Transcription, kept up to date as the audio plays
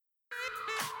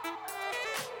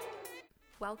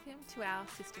welcome to our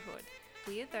sisterhood.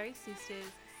 We are those sisters,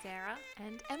 Sarah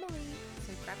and Emily.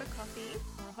 So grab a coffee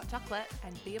or a hot chocolate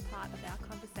and be a part of our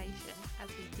conversation as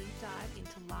we deep dive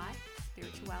into life,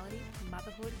 spirituality,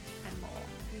 motherhood, and more.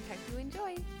 We hope you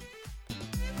enjoy.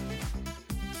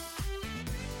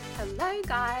 Hello,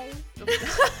 guys.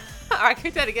 All right, can we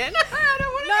do that again? I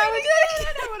don't want to do it again.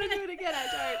 I don't want to do it again. I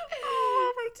don't.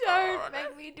 Oh my God. Don't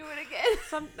make me do it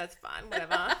again. That's fine.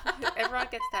 Whatever. Everyone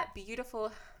gets that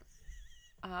beautiful,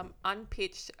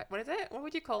 unpitched. What is it? What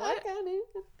would you call it? I can't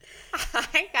even.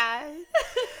 Hi, guys.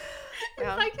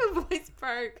 It's like your voice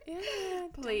broke. Yeah.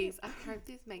 Please. I hope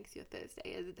this makes your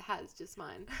Thursday as it has just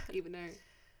mine, even though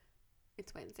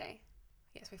it's Wednesday.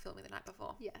 Yes, we're filming the night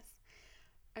before. Yes.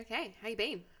 Okay. How you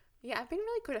been? Yeah, I've been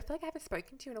really good. I feel like I haven't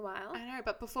spoken to you in a while. I know,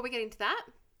 but before we get into that,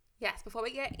 Yes, before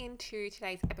we get into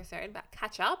today's episode about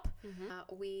catch up,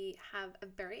 we have a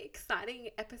very exciting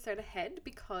episode ahead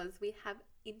because we have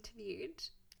interviewed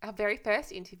our very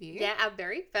first interview. Yeah, our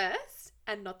very first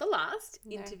and not the last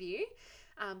No. interview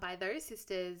by those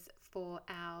sisters for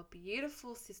our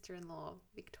beautiful sister-in-law,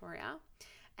 Victoria.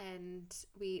 And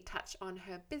we touch on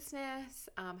her business,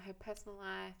 her personal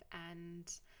life,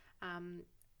 and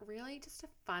really just a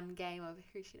fun game of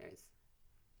who she knows.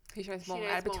 Who shows She more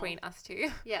knows out more. between us two.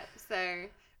 Yeah, so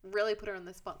really put her on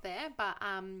the spot there. But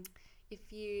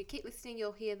if you keep listening,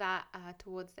 you'll hear that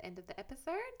towards the end of the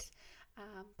episode.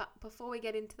 But before we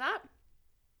get into that,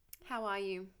 how are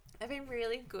you? I've been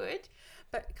really good.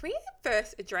 But can we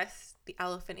first address the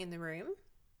elephant in the room?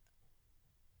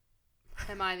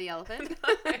 Am I the elephant?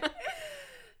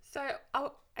 So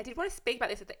I did want to speak about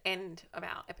this at the end of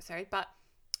our episode, but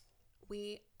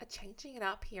we are changing it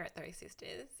up here at Those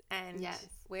Sisters, and Yes.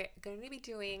 we're going to be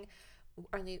doing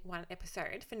only one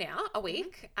episode for now, a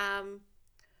week. Kind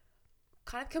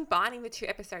of combining the two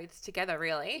episodes together,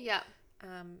 really. Yeah.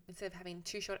 Instead of having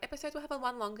two short episodes, we'll have a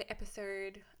one longer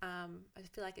episode. I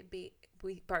just feel like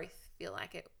we both feel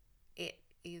like it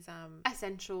is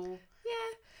Essential.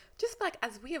 yeah, just like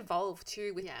as we evolve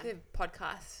too with Yeah. the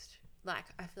podcast, like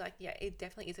I feel like it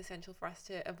definitely is essential for us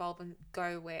to evolve and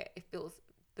go where it feels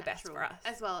the best Natural. for us.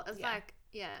 As well as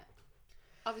Yeah.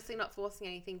 obviously not forcing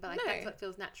anything, but like No. that's what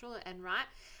feels natural and right.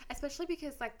 Especially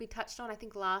because like we touched on, I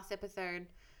think last episode,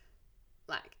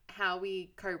 like how we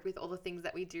cope with all the things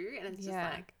that we do, and it's just Yeah.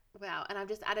 like wow. And I've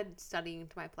just added studying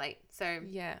to my plate, so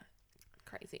Yeah,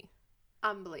 crazy.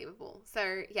 unbelievable.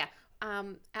 So yeah,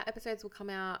 our episodes will come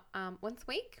out once a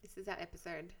week. This is our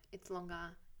episode. It's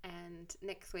longer, and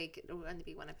next week it will only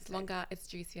be one episode. It's longer, it's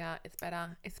juicier, it's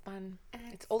better, it's fun.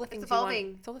 And It's all the things evolving. you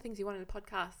want. It's all the things you want in a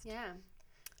podcast. Yeah.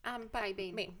 But How you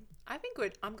been? me, I've been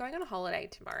good. I'm going on a holiday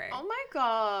tomorrow. Oh my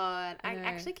God. I know.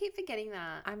 actually keep forgetting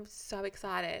that. I'm so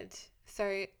excited.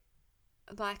 So,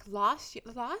 like the last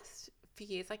few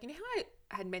years, like you know how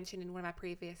I had mentioned in one of my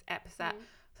previous apps that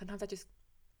sometimes I just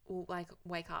will like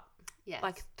wake up Yes.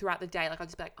 like throughout the day, like I'll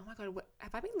just be like, oh my God,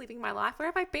 have I been living my life? Where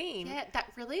have I been? Yeah,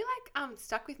 that really like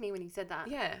stuck with me when you said that.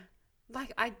 Yeah.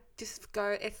 Like I just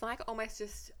go. It's like almost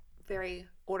just very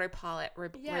autopilot,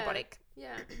 Yeah. robotic.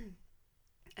 Yeah.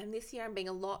 And this year I'm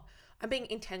being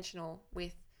intentional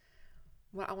with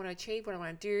what I want to achieve, what I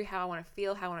want to do, how I want to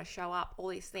feel, how I want to show up, all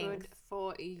these things. Good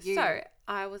for you. So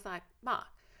I was like, Mark,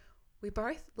 we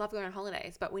both love going on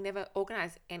holidays, but we never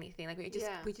organize anything. Like we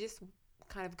just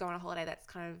kind of go on a holiday that's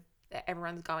kind of that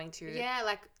everyone's going to. Yeah,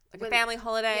 like a family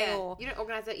holiday yeah, or you don't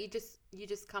organize it. You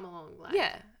just come along. Like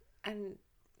yeah. And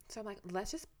so I'm like,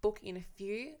 let's just book in a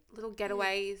few little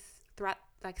getaways throughout,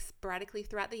 like sporadically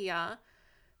throughout the year.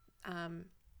 Are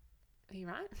you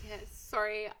right? Yeah.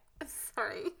 Sorry.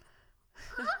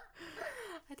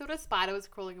 I thought a spider was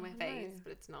crawling in my face,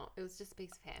 but it's not. It was just a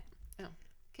piece of hair. Oh.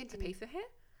 Continue. A piece of hair?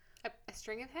 A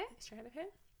string of hair? A strand of hair?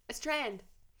 A strand.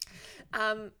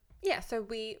 Yeah, so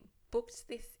we booked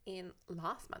this in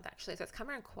last month actually, so it's come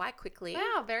around quite quickly.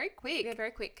 Wow, very quick. Yeah,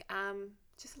 very quick.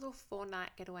 Just a little 4-night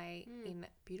getaway in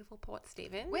beautiful Port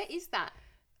Stephens. Where is that?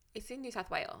 It's in New South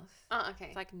Wales. Oh, okay.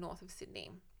 It's like north of Sydney.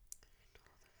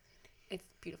 It's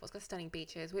beautiful. It's got stunning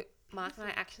beaches. Mark and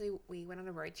I we went on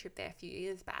a road trip there a few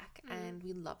years back and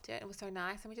we loved it. It was so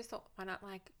nice, and we just thought, why not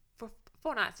like for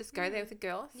 4 nights just go there with the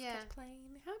girls? Yeah. Just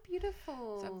plain. How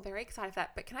beautiful. So I'm very excited for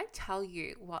that. But can I tell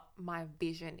you what my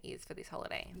vision is for this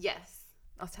holiday? Yes.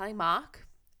 I was telling Mark,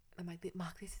 I'm like,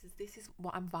 Mark, this is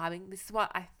what I'm vibing. This is what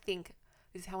I think.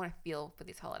 This is how I want to feel for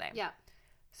this holiday. Yeah.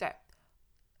 So,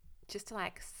 just to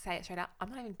like say it straight out, I'm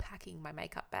not even packing my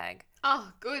makeup bag.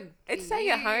 Oh, good. It's for staying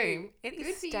you. at home. It Good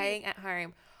is for you. staying at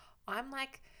home. I'm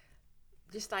like,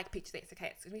 just like picture this. Okay,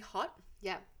 it's gonna be hot.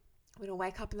 Yeah. We're gonna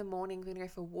wake up in the morning. We're gonna go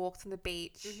for walks on the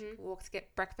beach. Walks,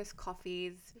 get breakfast,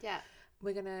 coffees. Yeah.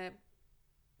 We're gonna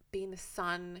be in the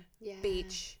sun, Yeah.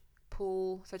 beach,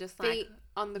 pool. So just Feet like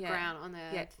on the yeah. ground, on the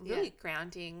yeah, earth. really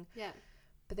grounding. Yeah.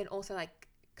 But then also like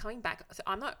coming back. So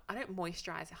I don't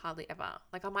moisturize hardly ever.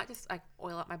 Like I might just like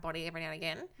oil up my body every now and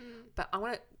again. But I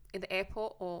want to, in the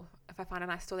airport or if I find a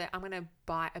nice store there, I'm going to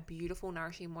buy a beautiful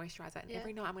nourishing moisturizer. And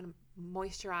every night I'm going to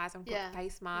moisturize. I'm going to put a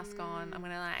face mask on. I'm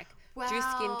going to like do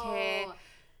skincare.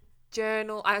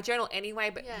 Journal. I journal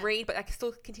anyway, but read, but I can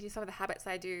still continue some of the habits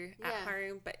I do at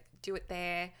home, but do it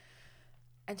there.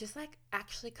 And just like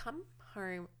actually come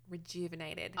home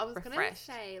rejuvenated, I was refreshed. going to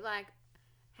say, like,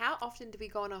 how often do we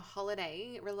go on a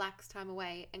holiday, relax time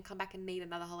away, and come back and need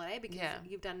another holiday because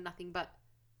you've done nothing but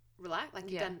relax?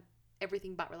 Like, you've done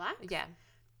everything but relax? Yeah.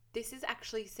 This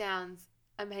actually sounds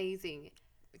amazing.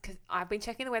 Because I've been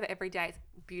checking the weather every day. It's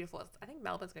beautiful. I think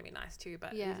Melbourne's going to be nice too,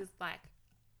 but it's just like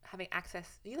having access.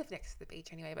 You live next to the beach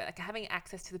anyway, but like having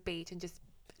access to the beach and just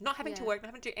not having to work, not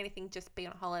having to do anything, just be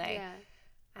on holiday. Yeah.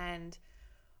 And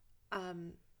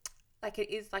like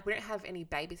it is like we don't have any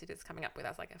babysitters coming up with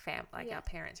us, like our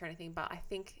parents or anything, but I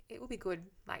think it will be good,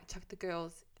 like chuck the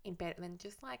girls in bed and then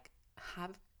just like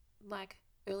have like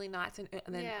early nights and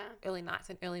then early nights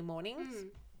and early mornings.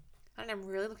 And I'm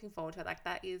really looking forward to it. Like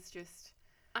that is just,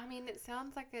 I mean, it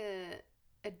sounds like a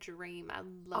dream. I'd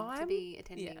love to be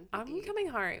attending. Yeah, I'm coming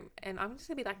home and I'm just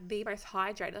gonna be like the most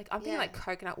hydrated. Like I'm drinking like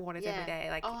coconut waters every day.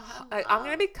 Like I'm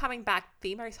gonna be coming back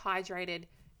the most hydrated,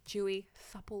 dewy,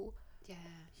 supple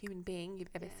human being you've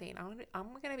ever seen. I'm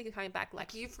gonna be coming back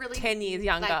like you've really 10 years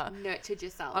younger. Like nurtured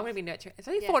yourself. I'm gonna be nurtured. It's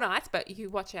only 4 nights, but you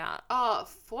watch out.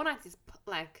 4 nights is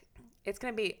like it's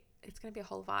gonna be a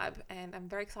whole vibe, and I'm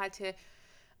very excited to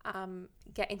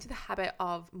get into the habit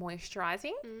of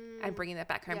moisturizing and bringing that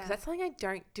back home because that's something I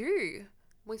don't do.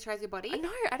 Moisturize your body? No,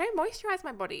 I don't moisturize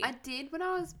my body. I did when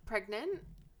I was pregnant.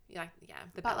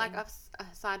 But belly. Like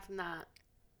aside from that,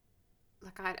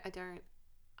 like I don't.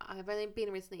 I've only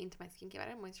been recently into my skincare. I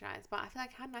don't moisturize, but I feel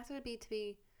like how nice it would be to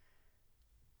be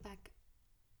like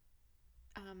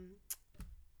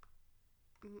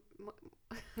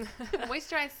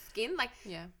moisturized skin, like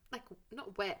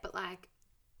not wet, but like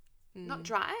not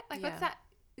dry. Like what's that?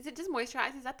 Is it just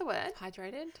moisturized? Is that the word?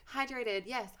 Hydrated.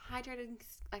 Yes, hydrated.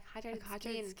 Like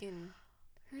hydrated skin.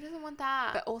 Who doesn't want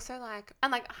that? But also like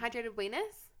hydrated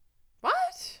weenus.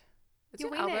 What? It's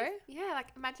your elbow? Yeah, like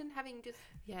imagine having just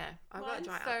I've got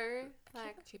dry elbow.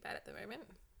 Like not too bad at the moment.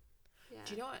 Yeah.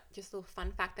 Do you know what? Just a little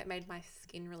fun fact that made my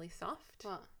skin really soft.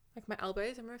 What? Like my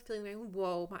elbows. I remember feeling like,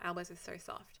 whoa, my elbows are so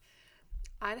soft.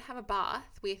 I'd have a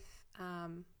bath with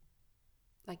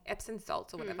like Epsom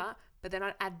salts or whatever, but then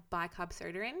I'd add bicarb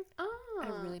soda in. Oh. And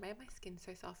it really made my skin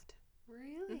so soft.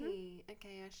 Really?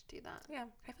 Okay, I should do that. Yeah.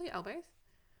 Can I feel your elbows?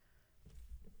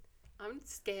 I'm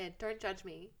scared. Don't judge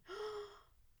me.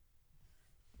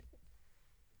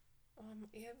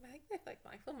 Yeah, I think they're like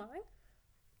I feel mine.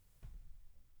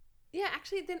 Yeah,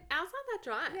 actually, then ours aren't that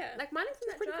dry. Yeah, like mine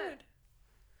isn't that dry. Good.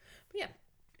 But yeah,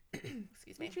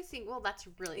 excuse me. Interesting. Well, that's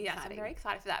really exciting. So I'm very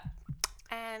excited for that.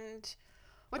 And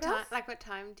what time? Like, what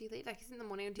time do you leave? Like, is it in the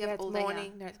morning or do you have all day?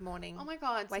 Morning. No, it's morning. Oh my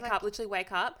god! Literally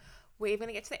wake up. We're going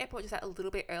to get to the airport just a little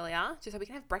bit earlier, just so we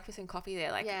can have breakfast and coffee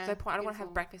there. Like, no point. I don't want to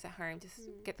have breakfast at home. Just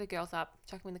get the girls up,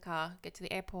 chuck them in the car, get to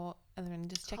the airport, and then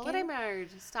just check Holiday in. mode.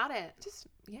 Start it.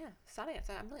 Start it.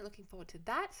 So I'm really looking forward to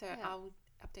that. So I'll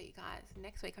update you guys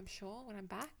next week, I'm sure, when I'm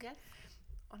back. Yes.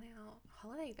 On our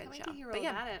holiday adventure. Can't wait to hear all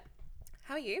about it.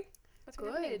 How are you? What's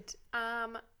good?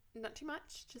 Not too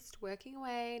much. Just working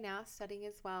away now, studying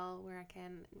as well, where I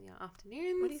can in the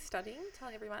afternoons. What are you studying? Tell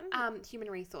everyone.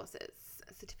 Human resources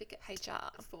certificate, HR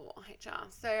for HR.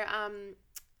 So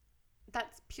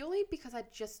that's purely because I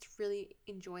just really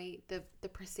enjoy the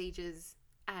procedures,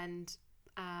 and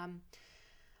I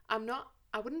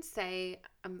wouldn't say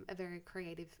I'm a very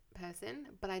creative person,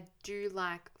 but I do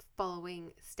like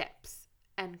following steps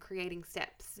and creating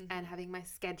steps and having my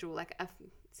schedule.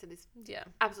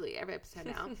 Absolutely every episode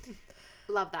now.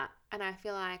 Love that. And I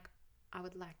feel like I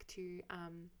would like to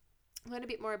learn a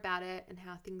bit more about it and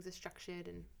how things are structured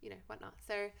and whatnot.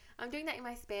 So I'm doing that in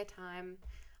my spare time,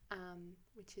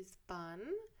 which is fun,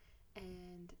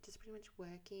 and just pretty much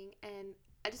working. And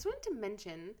I just wanted to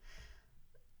mention,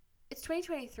 it's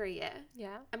 2023,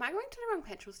 yeah? Am I going to the wrong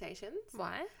petrol stations?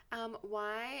 Why?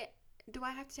 Why do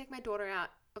I have to take my daughter out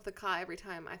of the car every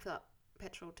time I fill up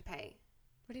petrol to pay?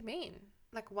 What do you mean?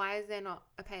 Like, why is there not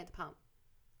a pay at the pump?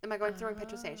 Am I going to the wrong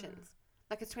petrol stations?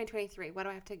 Like, it's 2023. Why do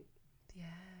I have to... Yeah.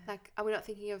 Like, are we not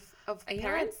thinking of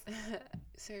parents?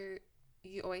 So,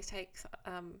 you always take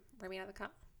Remy out of the car?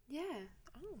 Yeah.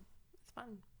 Oh, it's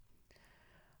fun.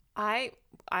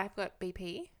 I've got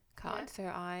BP card, so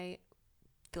I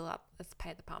fill up, let's pay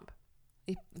at the pump.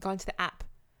 You go into the app.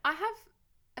 I have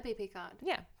A BP card.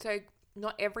 Yeah. So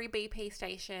not every BP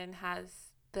station has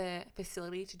the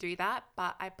facility to do that,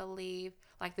 but I believe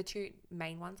like the two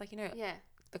main ones, like, Yeah.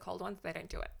 the cold ones, they don't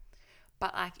do it.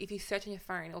 But like if you search on your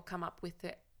phone, it'll come up with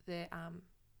the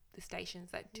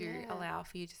stations that do allow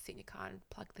for you to sit in your car and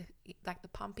plug the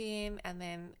pump in, and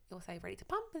then it'll say ready to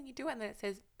pump, and you do it, and then it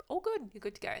says all good, you're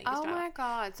good to go. And you just Oh drive my off.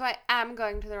 God. So I am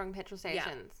going to the wrong petrol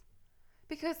stations.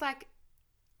 Because like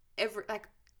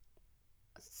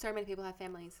so many people have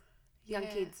families, young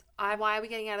kids. Why are we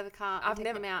getting out of the car and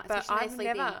taking them out? Especially when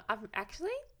they're sleeping? I've actually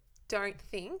don't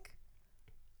think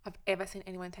I've ever seen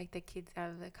anyone take their kids out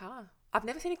of the car. I've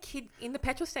never seen a kid in the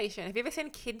petrol station. Have you ever seen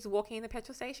kids walking in the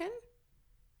petrol station?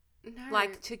 No.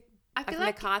 Like from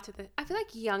the car to the... I feel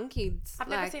like young kids. I've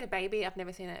never seen a baby. I've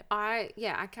never seen it. I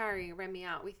carry Remy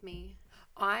out with me.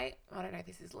 I don't know if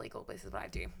this is legal, but this is what I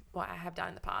do. What I have done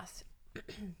in the past.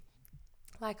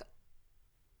 Like,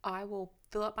 I will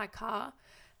fill up my car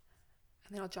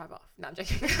and then I'll drive off. No, I'm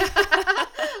joking.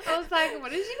 I was like,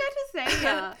 what did you about to say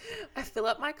here? I fill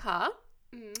up my car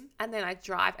and then I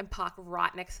drive and park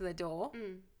right next to the door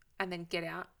and then get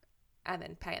out and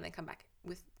then pay and then come back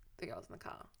with the girls in the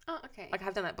car. Oh, okay. Like,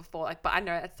 I've done that before. Like, but I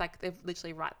know it's like they're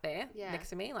literally right there next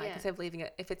to me. Like, instead of leaving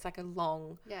it, if it's like a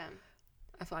long... Yeah.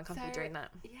 I feel uncomfortable doing that.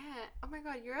 Yeah. Oh my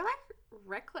God, you're like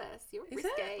reckless. You're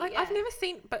risque. Like, I've never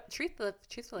seen, but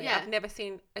truthfully, I've never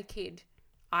seen a kid.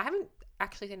 I haven't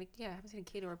actually seen I haven't seen a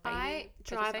kid or a baby. I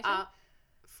drive up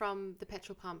from the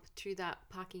petrol pump to that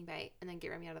parking bay and then get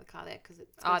Remy out of the car there because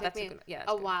it's going to take me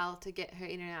a while to get her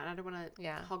in and out. I don't want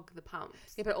to hog the pumps.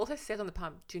 Yeah, but it also says on the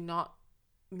pump, do not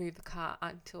move the car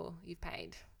until you've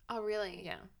paid. Oh, really?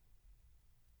 Yeah.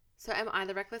 So am I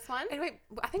the reckless one? Anyway,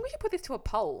 I think we should put this to a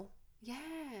poll. Yeah.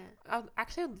 I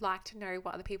actually would like to know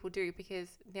what other people do, because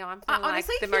now I'm feeling like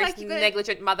the most like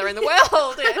negligent mother in the world.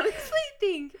 I honestly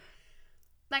think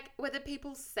like whether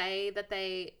people say that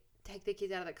they take their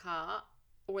kids out of the car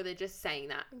or they're just saying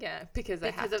that. Yeah, because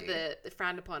of the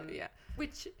frowned upon. Yeah.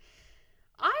 Which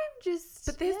I'm just...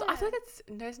 But I feel like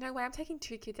there's no way I'm taking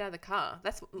two kids out of the car.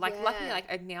 That's like luckily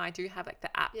like now I do have like the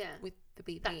app with the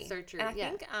BP. That's so true. And I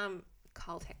think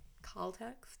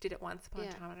Caltex did it once upon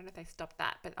a time. I don't know if they stopped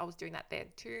that, but I was doing that there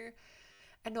too.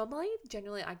 And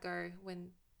generally I go when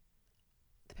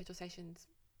the petrol station's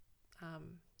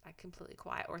like completely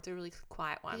quiet, or it's a really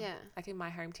quiet one. Yeah. Like in my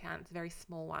hometown, it's a very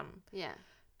small one. Yeah.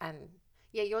 And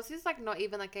yours is like not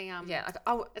even like a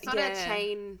it's not a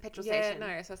chain petrol Yeah, station.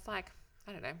 no. So it's like,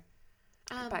 I don't know.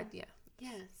 But yeah. Yeah,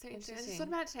 so interesting. I just thought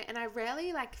about it today, and I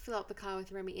rarely like fill up the car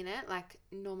with Remy in it. Like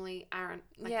normally,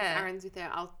 if Aaron's with her,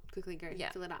 I'll quickly go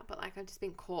fill it up. But like I've just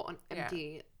been caught on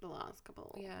empty the last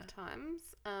couple times.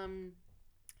 And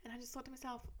I just thought to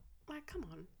myself, like, come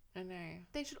on, I know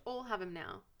they should all have them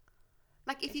now.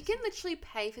 Like if you can literally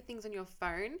pay for things on your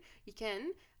phone, you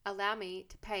can allow me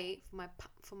to pay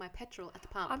for my petrol at the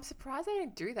pump. I'm surprised they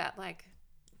don't do that. Like,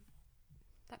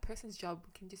 that person's job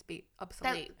can just be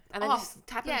obsolete. And then just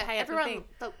tap and pay everyone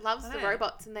loves the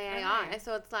robots and the AI.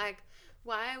 So it's like,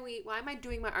 why am I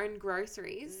doing my own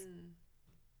groceries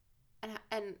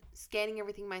and scanning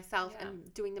everything myself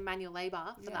and doing the manual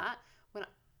labor for that when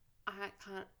I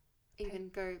can't even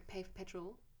go pay for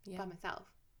petrol by myself?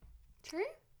 True?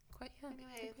 Quite, yeah.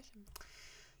 Anyway.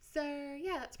 So,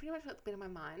 yeah, that's pretty much what's been on my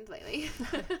mind lately.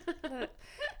 Let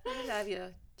it out of your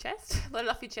chest. Let it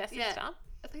off your chest and stuff.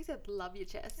 I think you said love your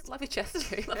chest. Love your chest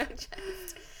too. Love your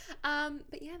chest.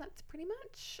 But yeah, that's pretty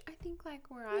much, I think, like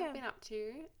where I've been up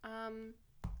to.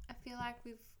 I feel like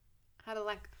we've had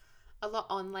a lot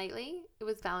on lately. It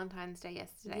was Valentine's Day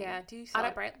yesterday. Yeah. Do you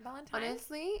celebrate Valentine's?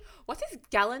 Honestly. What's this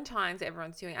Galentine's that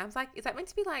everyone's doing? I was like, is that meant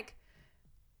to be like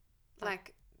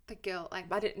the girl, like...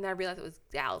 I didn't realize it was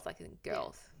gals, like in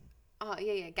girls. Yeah. Oh,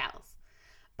 yeah, gals.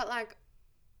 But like...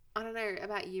 I don't know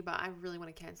about you, but I really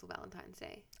want to cancel Valentine's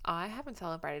Day. I haven't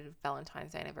celebrated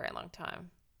Valentine's Day in a very long time.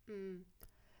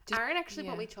 Aaron actually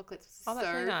bought me chocolates. So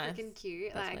really nice. Freaking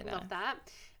cute. That's really love that.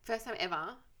 First time ever.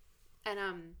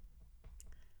 And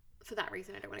for that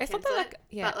reason, I don't want to cancel it.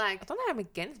 But like, it's not that I'm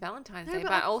against Valentine's Day,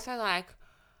 but also like,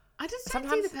 I just don't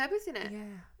see the purpose in it.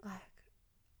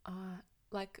 Yeah.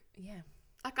 Like, yeah.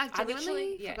 Like I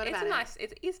genuinely forgot about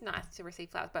it. It is nice to receive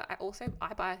flowers, but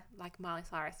I buy like Miley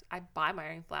Cyrus. I buy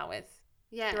my own flowers.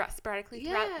 Yeah. Sporadically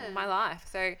throughout my life.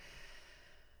 So,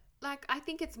 like, I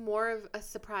think it's more of a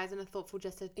surprise and a thoughtful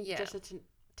gesture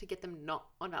to get them not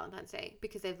on Valentine's Day,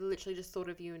 because they've literally just thought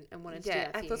of you and wanted to do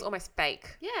that. Yeah, it feels almost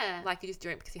fake. Yeah. Like you're just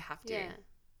doing it because you have to.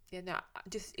 Yeah. No,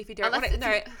 just if you don't want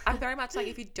to. I'm very much like,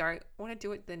 if you don't want to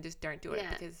do it, then just don't do it,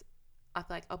 because I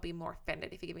feel like I'll be more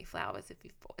offended if you give me flowers if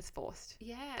it's forced.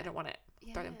 Yeah. I don't want it.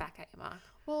 Throw them back at your mark.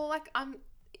 Well, like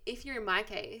if you're in my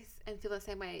case and feel the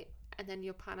same way, and then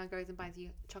your partner goes and buys you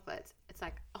chocolates, it's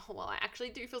like, oh, well, I actually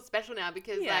do feel special now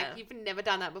because like you've never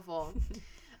done that before.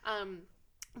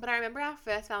 But I remember our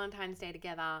first Valentine's Day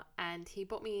together, and he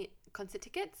bought me concert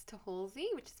tickets to Halsey,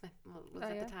 which is the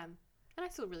time, and I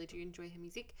still really do enjoy her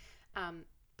music. But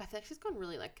I feel like she's gone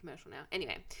really like commercial now.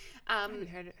 Anyway, I haven't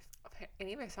heard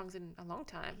any of her songs in a long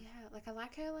time. Yeah, like I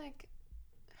like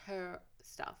her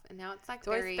stuff, and now it's like It's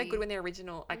always they're good when they're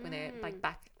original, like when they're like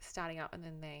back starting up, and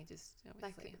then they just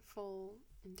obviously like fall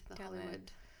into the down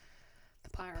Hollywood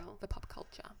spiral, the pop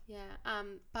culture. Yeah.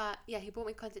 But yeah, he bought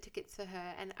me concert tickets for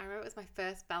her, and I remember it was my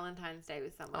first Valentine's Day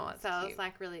with someone, so I was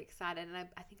like really excited, and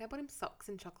I think I bought him socks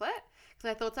and chocolate because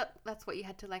I thought that's what you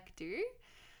had to like do.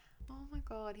 Oh my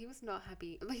god, he was not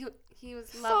happy. He was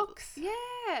socks. Yeah,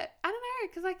 I don't know,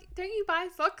 because like, don't you buy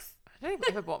socks? I don't think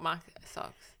I ever bought Mark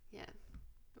socks. Yeah.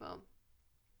 Well.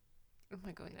 Oh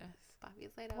my goodness. 5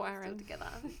 years later, Poor we're Aaron. still together.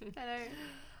 I know.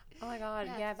 Oh my god.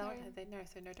 Yeah, so, Valentine's Day. No,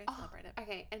 don't celebrate it.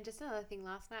 Okay, and just another thing.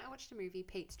 Last night I watched a movie,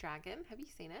 Pete's Dragon. Have you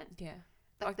seen it? Yeah.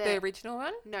 Like the original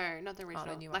one? No, not the original.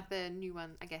 The new one. Like the new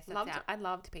one, I guess. That's out. I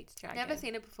loved Pete's Dragon. Never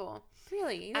seen it before.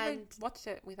 Really? You never watched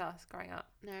it with us growing up?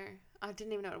 No, I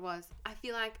didn't even know what it was. I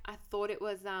feel like I thought it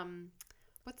was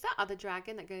what's that other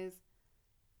dragon that goes?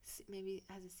 Maybe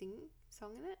has a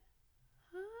song in it.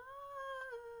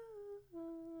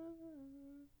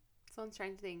 It's on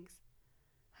Strange Things.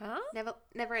 Huh?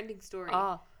 Never ending story.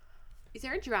 Oh. Is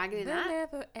there a dragon in that? The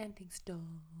never ending story.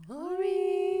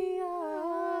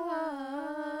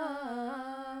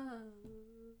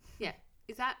 Yeah.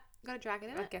 Is that got a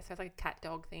dragon in it? I guess that's like a cat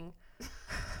dog thing.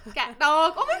 Cat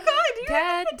dog. Oh my god, do you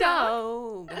cat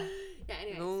dog. Yeah,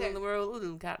 anyway. Rule in the world,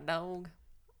 little cat dog.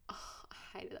 Oh,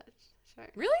 I hated that show.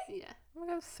 Really? Yeah. Oh my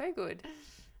god, it was so good.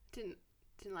 Didn't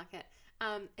like it.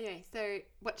 Anyway, so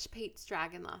watched Pete's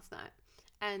Dragon last night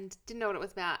and didn't know what it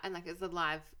was about, and like it was a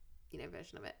live,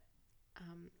 version of it.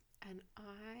 And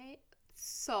I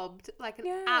sobbed like an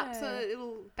absolute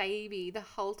little baby the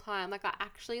whole time. Like I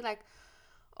actually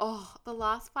the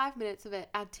last 5 minutes of it,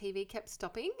 our TV kept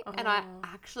stopping, and I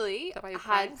actually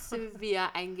had severe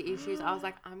anger issues. I was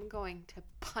like, I'm going to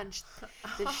punch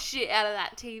the shit out of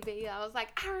that TV. I was like,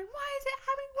 Aaron, why is it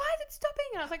happening? Why is it stopping?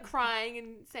 And I was like crying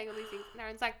and saying all these things. And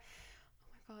Aaron's like,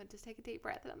 oh my god, just take a deep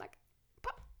breath. And I'm like,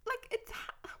 but like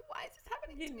why is this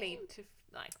happening? You to me? need to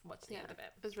watch the end of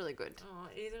it. It was really good. Oh,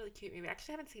 it is a really cute movie. I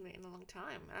actually haven't seen it in a long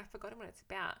time. I've forgotten what it's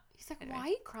about. He's like, why are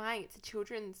you crying? It's a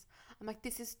children's. I'm like,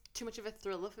 this is too much of a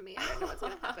thriller for me. I don't know what's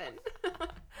going to happen.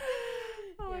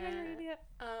 Oh, yeah. An idiot.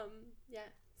 Yeah.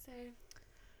 So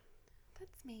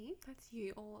that's me. That's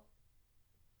you all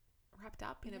wrapped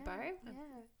up in a bow. Yeah.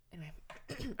 Anyway,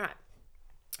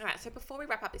 all right. So before we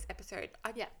wrap up this episode,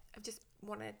 I just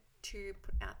wanted to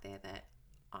put out there that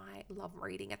I love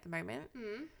reading at the moment,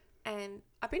 and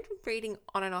I've been reading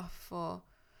on and off for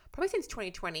probably since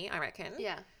 2020, I reckon.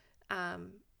 Yeah.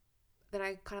 Then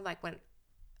I kind of went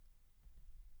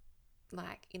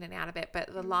in and out of it,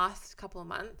 but the last couple of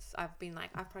months I've been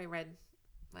I've probably read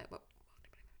I've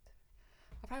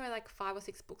probably read 5 or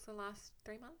 6 books in the last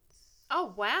 3 months.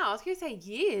 Oh wow, I was going to say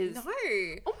years. No.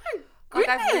 Oh my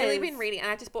goodness. I've really been reading, and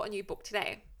I just bought a new book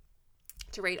today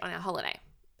to read on our holiday.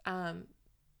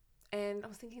 And I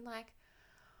was thinking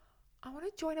I want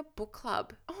to join a book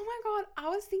club. Oh my god, I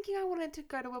was thinking I wanted to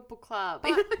go to a book club.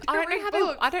 But I don't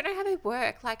know how they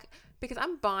work. Because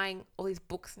I'm buying all these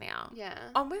books now. Yeah.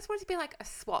 I almost want it to be a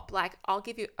swap. I'll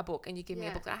give you a book and you give me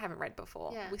a book that I haven't read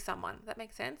before with someone. That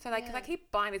makes sense. So because I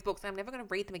keep buying these books and I'm never going to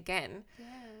read them again. Yeah.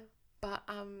 But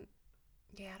I don't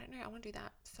know. I want to do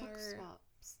that. So book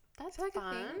swaps. That's a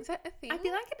fun. thing. Is that a thing? I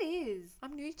feel like it is.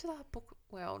 I'm new to the book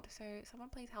world, so someone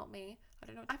please help me. I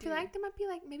don't know what to do. I feel like there might be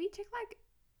maybe check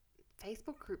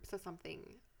Facebook groups or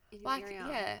something in your area.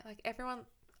 Yeah, everyone.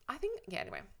 I think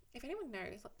anyway. If anyone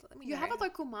knows, let me know. You have a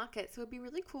local market, so it'd be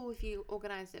really cool if you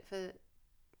organised it for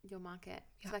your market.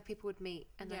 So people would meet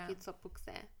and you'd swap books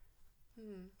there.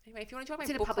 Anyway, if you want to join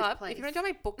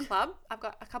my book club, I've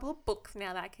got a couple of books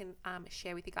now that I can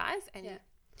share with you guys, and you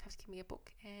have to give me a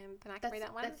book, and then I can read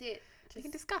that one. That's it. We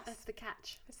can discuss. That's the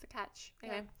catch.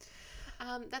 Anyway,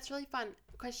 that's really fun.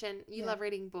 Question: you love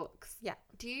reading books? Yeah.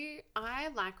 I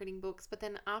like reading books, but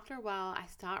then after a while, I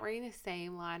start reading the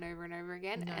same line over and over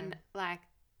again, and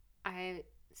I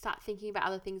start thinking about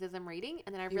other things as I'm reading,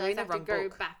 and then I realize I have to go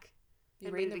back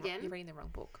and read it again. You're reading the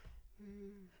wrong book.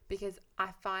 Because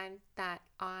I find that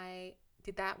I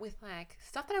did that with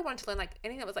stuff that I wanted to learn,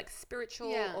 anything that was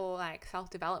spiritual or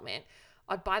self-development.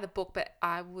 I'd buy the book, but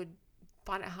I would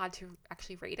find it hard to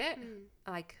actually read it,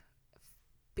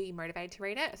 be motivated to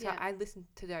read it. So I listened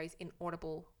to those in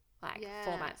Audible like Yeah.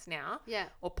 formats now Yeah.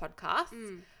 or podcasts.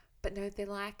 Mm. But no, they're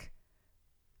like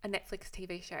a Netflix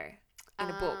TV show in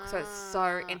a book. So it's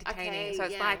so entertaining. Okay, so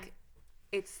yeah.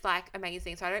 it's like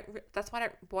amazing. So that's why I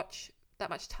don't watch that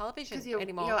much television Because you're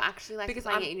anymore. actually like Because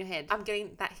playing it in your head. I'm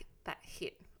getting that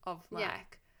hit of like Yeah.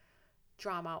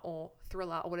 drama or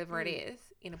thriller or whatever it is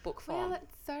in a book Wow, form.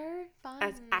 that's so fun. And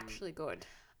it's actually good.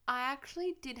 I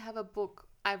actually did have a book.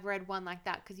 I've read one like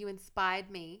that because you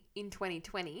inspired me in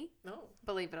 2020, Oh.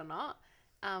 believe it or not,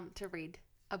 to read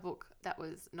a book that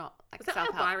was not like Was that our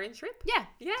self-help. Byron trip? Yeah.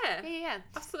 Yeah. Yeah.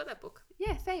 I still got that book.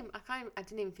 Yeah, same. I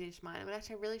didn't even finish mine, but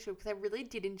actually I really should because I really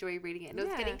did enjoy reading it. And it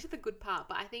was Yeah. getting to the good part,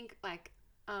 but I think like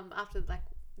after like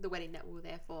the wedding that we were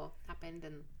there for happened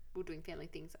and we were doing family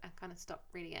things, I kind of stopped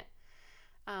reading it.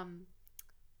 And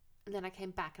then I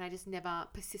came back and I just never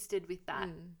persisted with that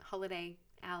holiday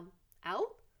Al.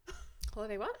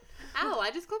 Holiday what? Al.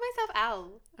 I just called myself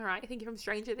Al. All right. You think you're from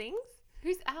Stranger Things?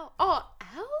 Who's Al? Oh,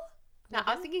 Al? No, I was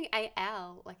Eleven? thinking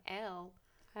A-L, like L.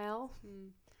 Al.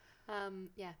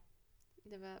 Yeah.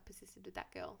 Never persisted with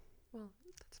that girl. Well,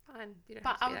 that's fine. You don't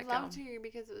But have I to be would that love girl. to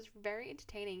because it was very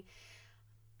entertaining.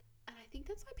 And I think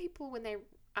that's why people, when they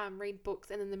read books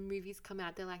and then the movies come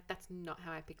out, they're like, that's not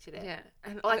how I pictured it. Yeah.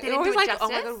 And Or, like, they you're didn't do always it like, oh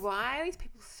my justice. God, why are these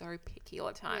people so picky all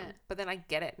the time? Yeah. But then I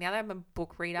get it. Now that I'm a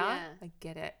book reader, Yeah. I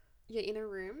get it. You're in a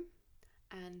room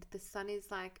and the sun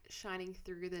is like shining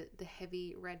through the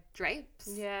heavy red drapes.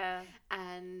 Yeah.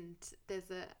 And there's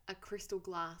a crystal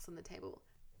glass on the table.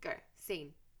 Go.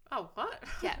 Scene. Oh, what?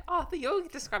 Yeah. Oh, I thought you were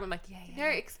describing like, yeah. No,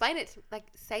 explain it. Like,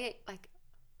 say it like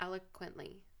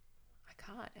eloquently. I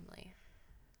can't, Emily.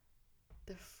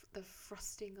 The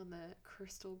frosting on the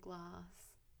crystal glass.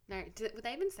 No, would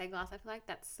they even say glass? I feel like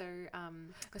that's so.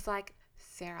 It's like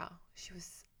Sarah, she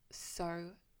was so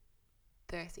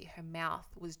thirsty. Her mouth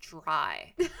was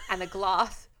dry and the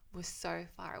glass was so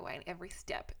far away. And every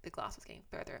step, the glass was getting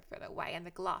further and further away. And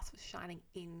the glass was shining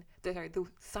in. The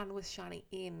sun was shining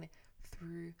in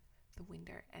through the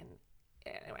window. And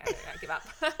anyway, I give up.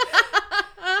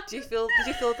 Did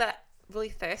you feel that really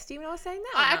thirsty when I was saying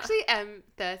that? I actually am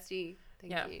thirsty.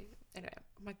 Thank you. Anyway,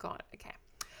 oh my God. Okay.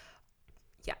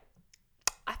 Yeah.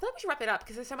 I feel like we should wrap it up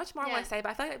because there's so much more I Yeah. want to say, but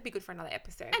I feel like it'd be good for another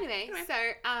episode. Anyway, so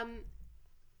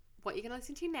what you're going to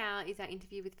listen to now is our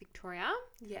interview with Victoria.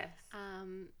 Yes.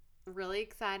 Really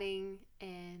exciting,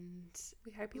 and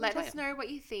We hope you let enjoy us it. know what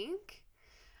you think.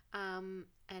 And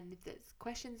if there's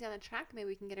questions down the track, maybe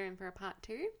we can get her in for a part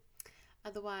 2.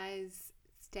 Otherwise,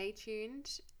 stay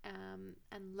tuned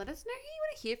and let us know who you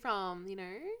want to hear from, you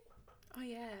know. Oh,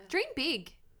 yeah. Dream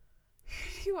big.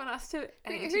 Who do you want us to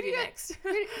Who do interview you- next? Who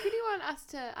do you want us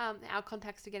to, our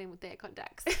contacts to get in with their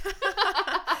contacts?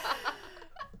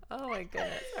 Oh, my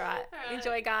goodness. All right. All right.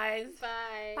 Enjoy, guys.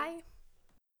 Bye. Bye.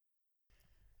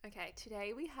 Okay,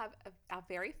 today we have our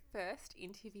very first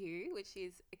interview, which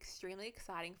is extremely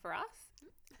exciting for us.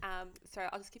 So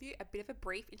I'll just give you a bit of a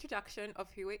brief introduction of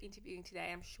who we're interviewing today.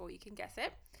 I'm sure you can guess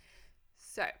it.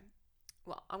 So,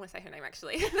 well, I'm going to say her name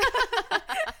actually.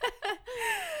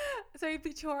 So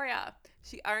Victoria,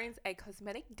 she owns a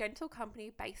cosmetic dental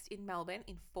company based in Melbourne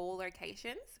in 4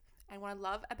 locations. And what I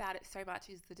love about it so much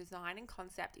is the design and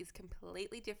concept is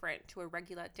completely different to a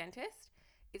regular dentist.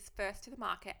 It's first to the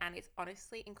market and it's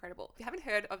honestly incredible. If you haven't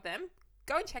heard of them,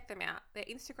 go and check them out. Their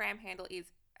Instagram handle is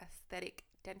Aesthetik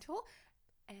Dental.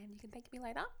 And you can thank me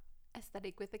later.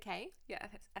 Aesthetic with a K. Yeah,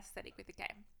 that's Aesthetic with a K.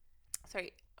 So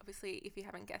obviously, if you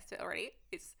haven't guessed it already,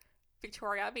 it's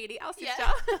Victoria Beatty, our sister.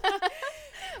 Yeah.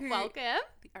 who- Welcome.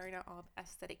 The owner of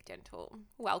Aesthetik Dental.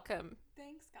 Welcome.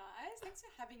 Thanks, guys. Thanks for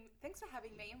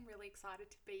having me. I'm really excited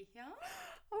to be here.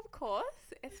 Of course.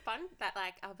 It's fun that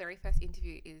like our very first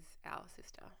interview is our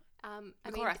sister. I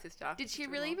We call her our sister. did she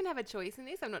sister-in-law. really even have a choice in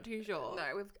this? I'm not too sure. No,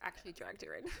 we've actually dragged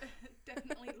her in.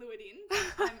 Definitely lured in.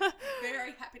 I'm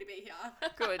very happy to be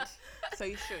here. Good. So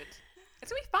you should.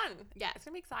 It's going to be fun. Yeah. It's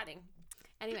going to be exciting.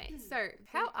 Anyway, so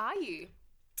How are you?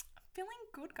 Feeling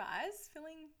good, guys.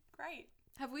 Feeling great.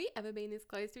 have we ever been this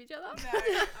close to each other? No,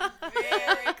 I'm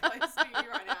very close to you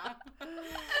right now.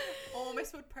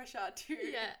 Almost put pressure to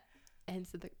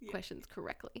Answer the questions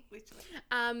correctly.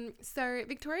 literally. So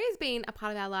Victoria's been a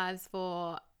part of our lives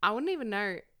for, I wouldn't even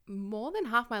know, more than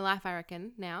half my life, I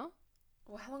reckon, now.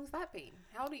 Well, how long's that been?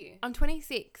 How old are you? I'm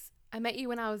 26. I met you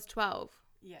when I was 12.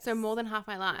 Yes. So more than half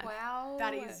my life. Wow.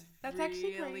 That is That's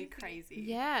really actually crazy.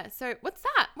 Yeah. So what's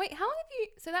that? Wait, how long have you,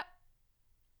 so that,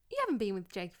 you haven't been with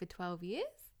Jake for 12 years?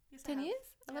 Yes, I 10 have. years?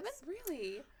 11? Yes.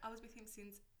 Really? I was with him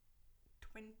since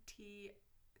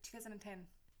 2010.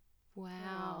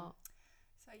 Wow.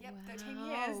 So, yep, 13 Wow.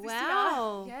 years this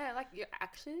Wow. Yeah, like you're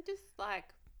actually just like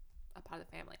a part of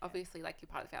the family. Obviously, like you're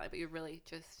part of the family, but you're really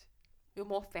just You're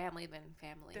more family than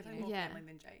family. Definitely you know? more Yeah. family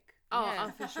than Jake. Oh, Yeah.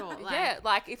 oh, for sure. Like, Yeah,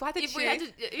 like if I had to if choose, we had to,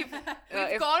 if we've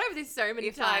if- gone over this so many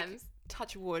if, like, times.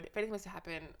 touch wood, if anything was to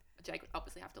happen, Jake would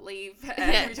obviously have to leave, Yeah.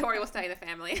 and Victoria will stay in the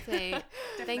family. Say, thank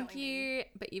Definitely me. you,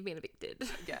 but you've been evicted.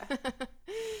 Yeah.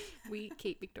 We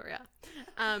keep Victoria.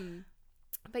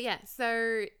 But yeah,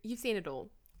 so you've seen it all.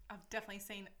 I've definitely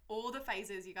seen all the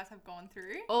phases you guys have gone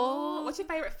through. Oh, What's your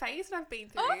favourite phase that I've been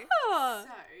through? Oh.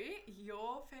 So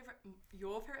your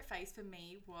favorite phase for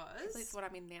me was That's what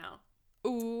I'm in now.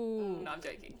 Ooh. No, I'm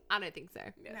joking. I don't think so.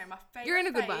 Yes. no, my favorite. You're in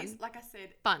a good phase, one. like I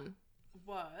said, Fun.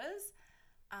 was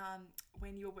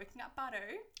when you were working at Butto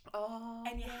Oh.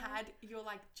 and you had your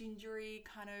like gingery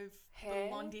kind of Hair?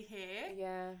 blondie hair.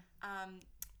 Yeah. And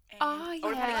Oh,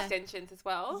 Or I've had yeah. extensions as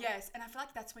well. yes, and I feel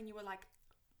like that's when you were like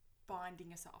finding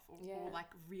yourself or Yeah. like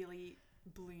really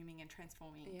blooming and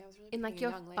transforming. Yeah, I was really In like being a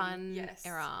your young lady. fun Yes.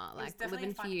 era, It was like definitely living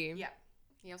a for fun, you. Yeah,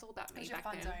 Yeah, it was all about it me was your back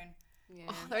fun then. zone. Yeah.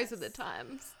 Oh, those were the Yes.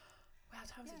 times. Wow,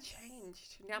 times have Yes.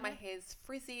 changed. Now my hair's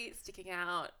frizzy, it's sticking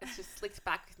out. It's just slicked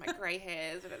back with my grey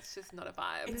hairs, and it's just not a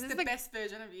vibe. It's This the is like- best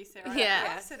version of you, Sarah.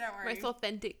 Yeah. So don't worry. Most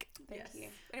authentic. Thank Yes. you.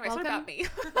 Anyway, so Welcome- about me.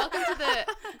 Welcome to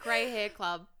the grey hair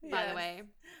club, by the Yes. way.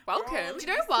 Welcome. We're all Do you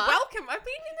know what? Welcome. I've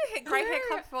been in the grey hair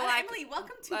club for And like Emily,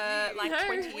 welcome to you. like No.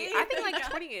 20 years. I think like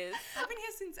 20 years. I've been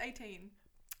here since 18.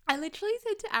 I literally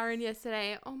said to Aaron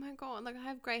yesterday, oh my God, like I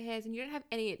have grey hairs and you don't have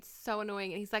any. It's so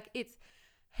annoying. And he's like, it's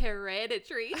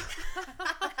hereditary. I'm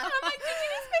like, did you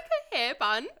just make a hair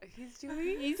bun? He's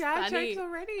doing He's dad funny. jokes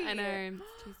already. I know,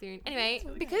 it's too soon. Anyway,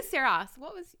 really because Sarah asked,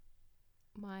 what was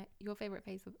your favourite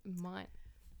phase of mine?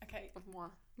 Okay. Of moi.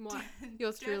 Mine.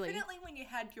 Yours truly. Definitely when you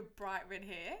had your bright red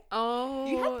hair. Oh.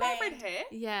 You had bright red And- hair?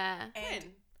 Yeah. And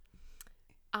When?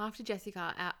 After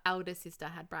Jessica, our elder sister,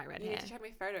 had bright red You hair. need to show me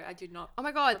a photo. I did not. Oh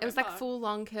my God, it was like remember. full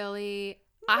long curly.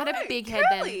 I had a No, big head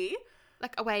then. curly?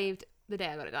 Like I waved the day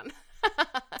I got it done.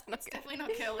 it's definitely not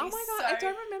curly. Oh my god, so I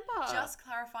don't remember. Just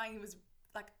clarifying, it was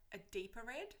like a deeper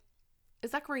red.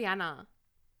 It's like Rihanna.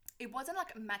 It wasn't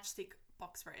like a matchstick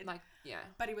box red, like yeah.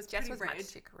 but it was Jess pretty was red.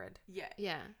 matchstick red. Yeah,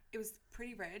 Yeah. it was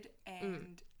pretty red,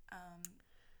 and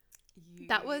you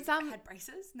That was, had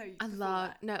braces. No, I before love.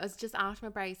 that. No, it was just after my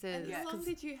braces. Yeah. How long 'cause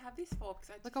did you have this for? Because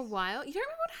I like a while. You don't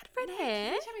remember when I had red hair?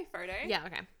 Can you show me a photo? Yeah.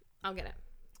 Okay. I'll get it.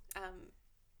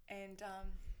 And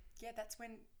yeah, that's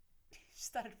when she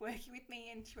started working with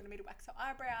me, and she wanted me to wax her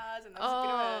eyebrows, and that was a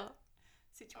bit of a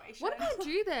situation. What did I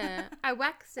do there? I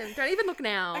waxed them. Don't even look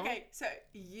now. Okay, so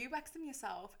you waxed them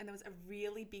yourself, and there was a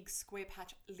really big square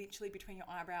patch literally between your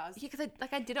eyebrows. Yeah, because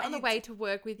I did it on And the you way to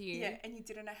work with you. Yeah, and you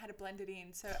didn't know how to blend it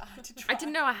in, so I had to try. I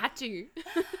didn't know I had to.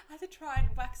 I had to try and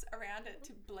wax around it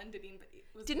to blend it in, but it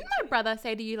was. Didn't my literally- brother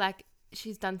say to you like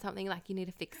she's done something like you need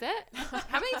to fix it?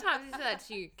 How many times he said that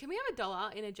to you? Can we have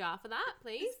 $1 in a jar for that,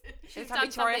 please? She's So done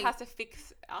Victoria something. has to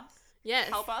fix us. Yes.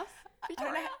 Help us. I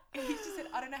don't know. He just said,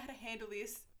 "I don't know how to handle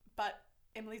this, but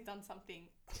Emily's done something,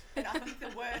 and I think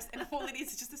the worst, and all it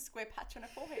is just a square patch on her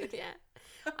forehead." Yeah.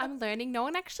 I'm learning. No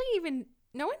one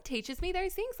teaches me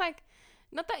those things. Like,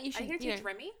 not that you Are should. you going to you teach know,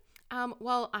 Remy?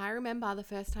 Well, I remember the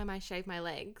first time I shaved my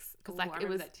legs because Ooh, I like it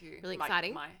remember was that too. really Like,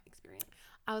 exciting. My experience.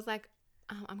 I was like,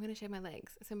 I'm going to shave my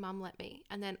legs. So mum let me.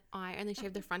 And then I only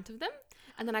shaved the front of them.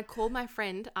 And then I called my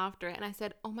friend after it and I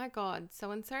said, oh my God,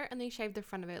 so-and-so only shaved the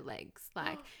front of her legs.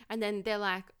 Like, and then they're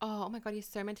like, oh my God, you're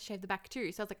so meant to shave the back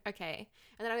too. So I was like, okay.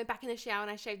 And then I went back in the shower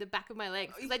and I shaved the back of my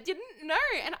legs because I didn't know.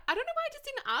 And I don't know why I just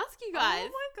didn't ask you guys.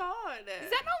 Oh my god. Is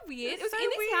that not weird? It's It was so in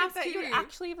this weird house that too. you would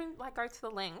actually even like go to the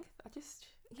length. I just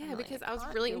Yeah, Emily, because I was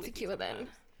can't really deal with you insecure then.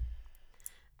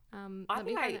 sometimes. Let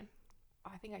me find it.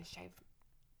 I think I shaved.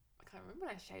 I can't remember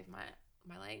when I shaved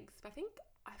my legs, but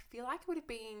I feel like it would have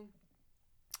been.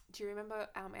 Do you remember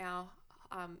our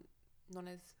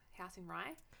Nonna's house in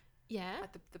Rye? Yeah.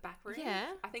 Like the back room. Yeah.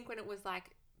 I think when it was like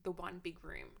the one big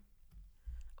room,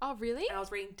 Oh, really? and I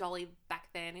was reading Dolly back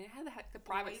then, and it had the I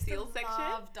private used to seal section.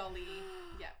 love Dolly.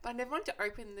 Yeah. But I never wanted to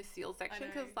open the seal section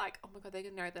know. because, like, oh my god, they're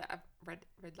gonna know that I've read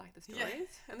like the Yeah. stories,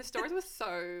 and the stories were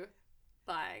so,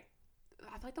 like,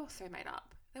 I feel like they were so made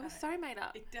up. They were I know. so made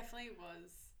up. It definitely was.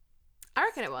 I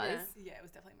reckon it was. Yeah. Yeah, it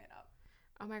was definitely made up.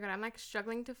 Oh my God, I'm like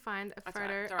struggling to find a That's photo.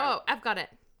 alright, it's alright. Oh, I've got it.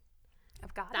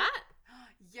 I've got That?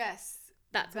 Yes.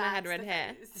 That's when I had that's red the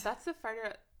hair. phase. That's the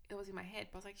photo that was in my head.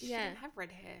 But I was like, she Yeah. didn't have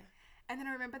red hair. And then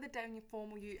I remember the day in your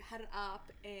formal, you had it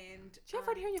up and. She had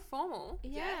red hair in your formal.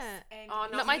 Yeah. Yes, and, Oh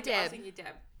no, Not my I was Deb. thinking your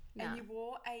Deb. No. and you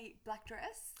wore a black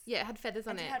dress. Yeah, it had feathers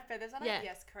on And it. you had feathers on Yeah. it?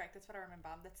 Yes, correct. That's what I remember.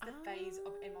 That's the phase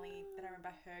of Emily that I remember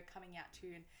her coming out to.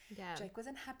 And Yeah. Jake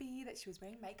wasn't happy that she was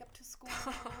wearing makeup to school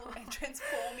and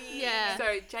transforming. Yeah.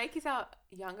 So Jake is our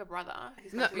younger brother.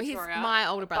 He's No, married to he's Victoria, my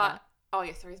older brother. But, oh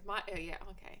yeah, so he's my. Oh yeah,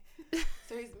 okay.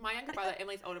 So he's my younger brother,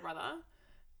 Emily's older brother,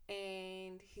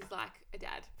 and he's like a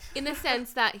dad. In the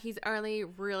sense that he's only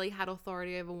really had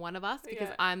authority over one of us because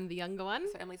Yeah. I'm the younger one.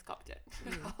 So Emily's copped it.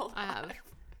 I have.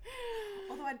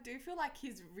 Although I do feel like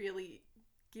he's really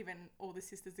given all the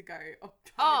sisters a go of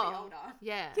trying to be older.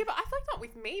 Yeah. Yeah, but I feel like not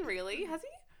with me, really. Has he?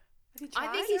 Has he tried?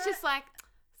 I think he's just like,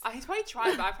 He's probably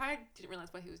tried, but I probably didn't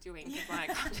realise what he was doing. Because,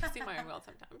 like, I'm just in my own world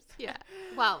sometimes. yeah.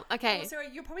 Well, okay. Well, Sarah,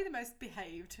 you're probably the most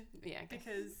behaved Yeah, I guess.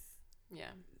 because Yeah.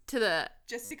 To the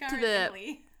Jessica To and the-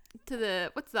 Emily. to the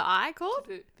what's the eye called?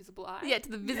 The visible eye. Yeah, to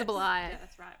the visible eye. Yeah,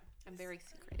 that's right. I'm very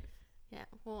secretive. Yeah.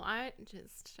 Well, I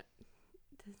just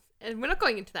and we're not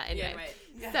going into that anyway. Yeah, right.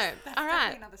 Yes, So, that's all right.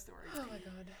 definitely another story. Oh my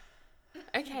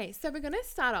god. Okay, so we're gonna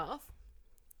start off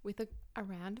with a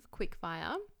round of quick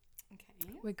fire.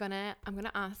 Okay. I'm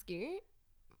gonna ask you,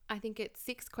 I think it's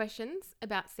 6 questions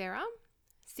about Sarah,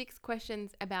 6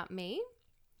 questions about me,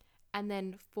 and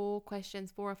then 4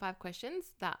 or 5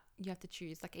 questions that you have to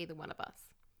choose, like either one of us.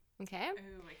 Okay?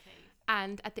 Oh, okay.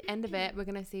 And at the end of it, we're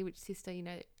gonna see which sister you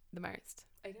know the most.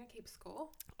 Are you going to keep score?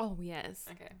 Oh yes.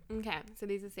 Okay. Okay, so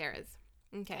these are Sarah's.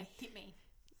 Okay. Hit me.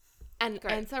 And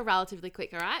Great. answer relatively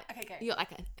quick, all right? Okay, go. You got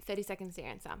like 30 seconds to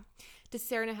answer. Does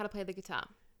Sarah know how to play the guitar?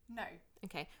 No.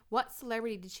 Okay. What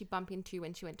celebrity did she bump into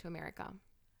when she went to America?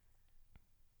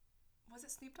 Was it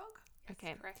Snoop Dogg?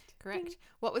 Okay. Correct.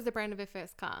 What was the brand of her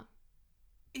first car?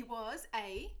 It was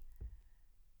a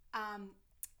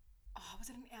was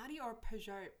it an Audi or a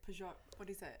Peugeot? Peugeot, what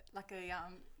is it? Like a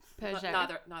Peugeot.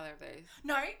 Neither of those.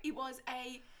 No, it was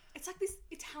it's like this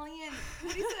Italian,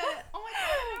 what is it? Oh my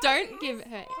god. Don't give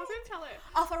her. I was going to tell her.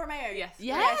 Alfa Romeo. Yes.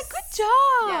 Yeah, Yes. good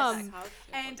job. Yes.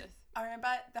 And And I remember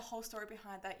the whole story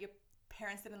behind that. Your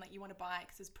parents didn't let you want to buy it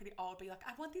because it was pretty old, but you're like,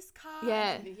 I want this car.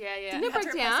 Yeah. And yeah. Didn't you it had to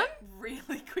break replace down? it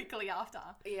really quickly after.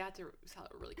 Yeah, I had to sell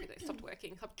it really quickly. It stopped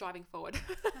working. Stopped driving forward.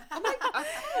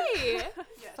 Hey.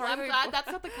 Yes. Well, I'm glad that's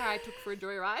not the car I took for a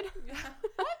joyride.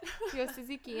 Your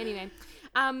Suzuki. Anyway.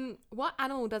 What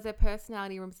animal does their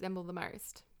personality resemble the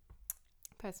most?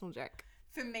 Personal joke.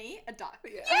 For me, a duck.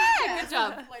 Yeah, good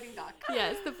job. A floating duck.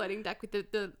 Yes, the floating duck with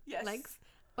the Yes. legs.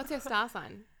 What's her star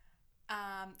sign?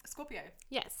 Scorpio.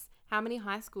 Yes. How many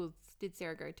high schools did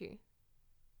Sarah go to?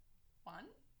 1.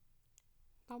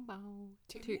 Bow, bow.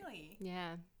 2. Really?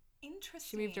 Yeah.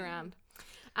 Interesting. She moved around.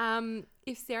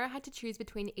 If Sarah had to choose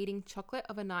between eating chocolate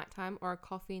of a nighttime or a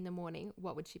coffee in the morning,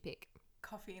 what would she pick?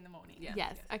 Coffee in the morning. Yeah.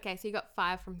 Yes. Okay, so you got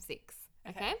 5 from 6.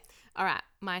 Okay. Okay. All right,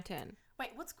 my turn. Wait,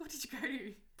 what school did you go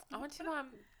to? I went to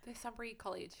the Sunbury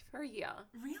College for a year.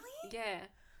 Really? Yeah.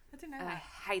 I didn't know And I that.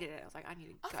 hated it. I was like, I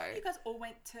need I to thought you go. guys all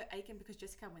went to Aiken because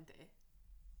Jessica went there.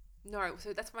 No,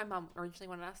 so that's what my mum originally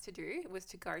wanted us to do, was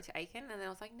to go to Aiken. And then I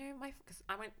was like, no, because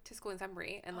I went to school in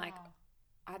Sunbury and like Oh.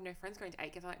 I had no friends going to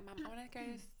Aiken. So I was like, Mum, I want to go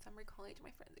to Sunbury College. My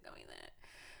friends are going there.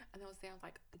 And I was there. I was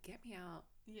like, get me out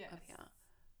Yes. of here.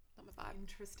 Not my vibe.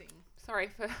 Interesting. Sorry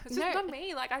for it's just No. not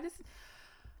me. Like I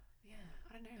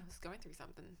don't know. I was going through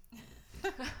something.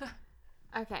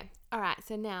 Okay. All right,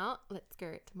 so now let's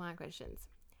go to my questions.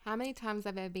 How many times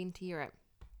have I ever been to Europe?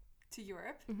 To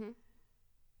Europe? Mm-hmm.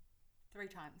 3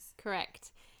 times.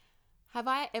 Correct. Have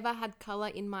I ever had colour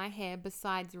in my hair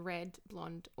besides red,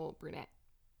 blonde, or brunette?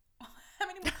 How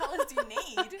many more colours do you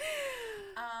need?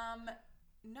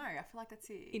 No, I feel like that's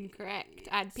it. Incorrect.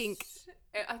 I had pink.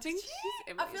 I think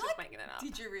Emily's feel just like- making that up.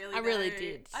 Did you really? I really though?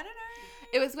 did. I don't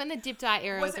know. It was when the dip dye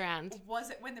era was it, around. Was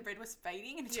it when the red was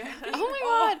fading and it Yeah. turned pink? Oh my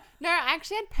god. No, I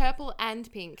actually had purple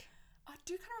and pink. I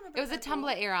do kind of remember. It was a purple.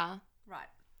 Tumblr era. Right.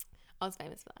 I was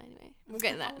famous for that anyway. We'll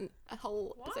get into that in a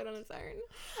whole What? episode on its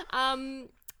own.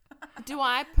 Do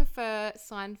I prefer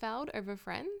Seinfeld over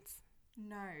Friends?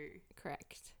 No.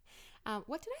 Correct.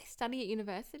 What did I study at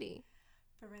university?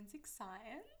 Forensic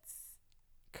science.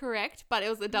 Correct, but it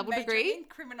was a double Majoring degree. in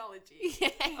criminology. Yeah.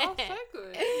 Oh, so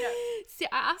good. See,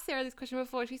 I asked Sarah this question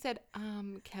before. She said,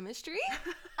 chemistry?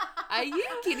 Are you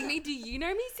kidding me? Do you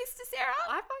know me, Sister Sarah?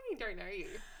 I fucking don't know you.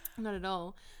 Not at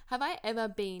all. Have I ever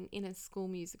been in a school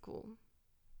musical?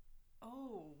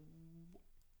 Oh.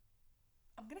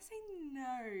 I'm going to say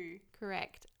no.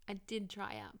 Correct. I did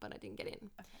try out, but I didn't get in.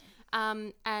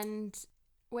 Okay. And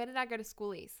where did I go to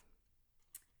schoolies?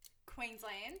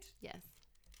 Queensland. Yes.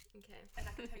 Okay. And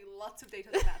I can tell you lots of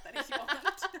details about that if you want.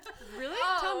 Really?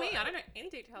 Tell me. I don't know any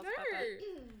details about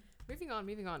that.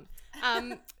 Moving on.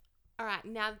 All right.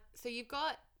 Now, so you've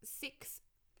got 6.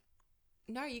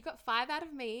 No, you got 5 out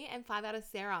of me and 5 out of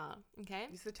Sarah. Okay.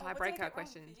 This is a Oh, what did I get tiebreaker wrong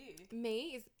question. for you? Me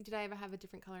is, did I ever have a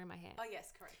different color in my hair? Oh,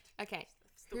 yes, correct. Okay.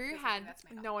 Still Who feels like had- that's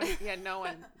made up. No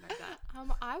one knows that.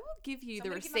 I will give you So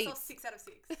the I'm gonna give myself receipts. 6 out of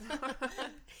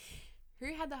 6.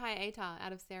 Who had the high ATAR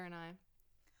out of Sarah and I?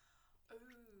 Ooh.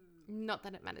 Not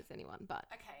that it matters to anyone, but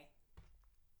Okay.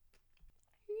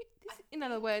 in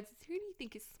other words, who do you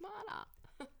think is smarter?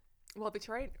 Well,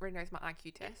 Victoria already knows my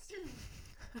IQ test.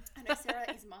 I know Sarah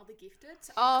is mildly gifted,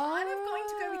 so I'm kind of going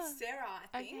to go with Sarah,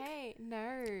 I think. Okay,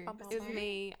 no, Bum, it was bum.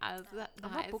 me as the I'm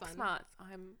not highest book one. smart.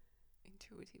 I'm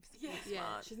intuitive. Yeah. Yeah,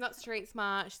 smart. she's not street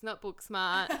smart. She's not book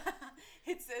smart.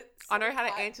 It's a I know sort how of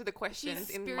to like- answer the questions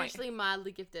She's in my. spiritually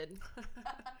mildly gifted.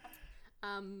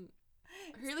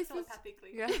 Who listens?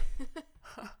 telepathically. Yeah.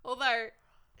 Although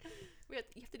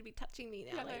you have to be touching me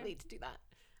now Yeah, I know. lately to do that.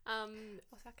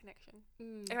 What's that connection?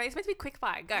 Mm. Anyway, it's meant to be quick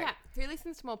fire. Go. Yeah. Who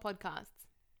listens to more podcasts?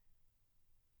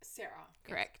 Sarah.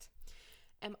 Correct.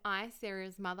 Am I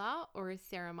Sarah's mother or is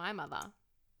Sarah my mother?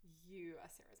 You are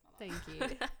Sarah's mother. Thank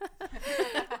you.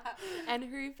 And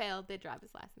who failed their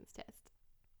driver's license test?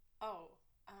 Oh,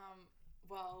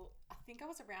 well, I think I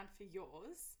was around for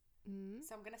yours, Mm.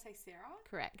 so I'm going to say Sarah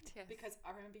Correct. Yes. because I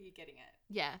remember you getting it.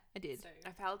 Yeah, I did. So, I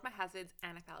failed my hazards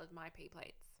and I failed my P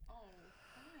plates. oh,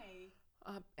 hi.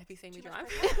 Have you seen me Too drive?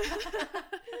 much pressure?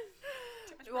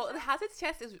 Too much Well, pressure? the hazards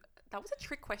test that was a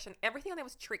trick question. Everything on there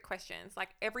was trick questions. Like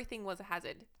everything was a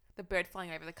hazard. The bird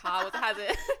flying over the car was a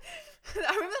hazard.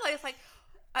 I remember it's like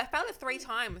I failed it 3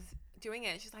 times doing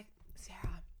it. She's like,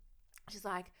 Sarah, she's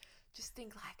like, just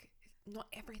think like not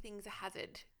everything's a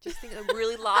hazard. Just think at the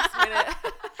really last minute.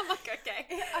 I'm like, okay.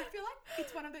 I feel like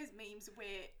it's one of those memes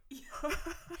where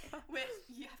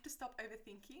you have to stop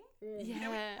overthinking. Yeah. You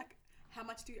know, like how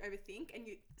much do you overthink, and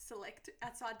you select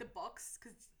outside the box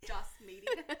because it's just meeting.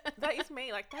 That is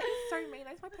me. Like that is so me.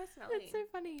 That's my personality. That's so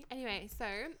funny. Anyway, so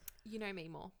you know me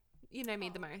more. You know me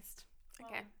the Oh. most.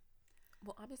 Okay.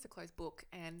 Well, I'm just a closed book,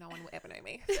 and no one will ever know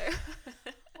me. So.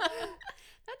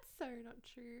 That's so not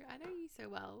true. I know you so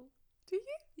well. Do you?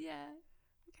 Yeah.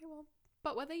 Okay. Well,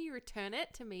 But whether you return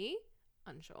it to me,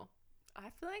 unsure. I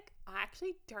feel like I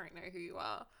actually don't know who you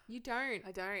are. You don't.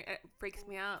 I don't. It freaks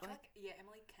me out. I feel Like, like,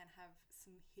 Emily can have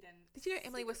some hidden. did you know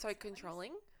Emily was so secrets always.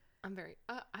 controlling? I'm very.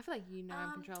 I feel like you know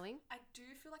I'm controlling. I do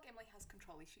feel like Emily has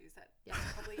control issues that Yeah.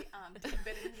 probably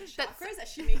embedded in the That's- chakras that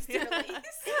she needs to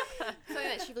release. Something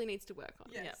that she really needs to work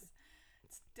on. Yes.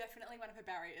 It's definitely one of her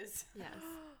barriers. Yeah. Yes.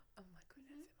 Oh my goodness,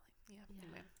 Emily. Yeah. Yeah.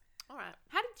 Anyway. All right.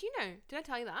 How did you know? Did I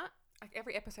tell you that? Like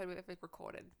every episode we've ever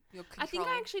recorded, you're I controlling. think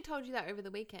I actually told you that over the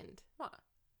weekend. What?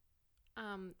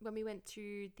 When we went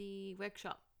to the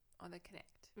workshop. On the Connect.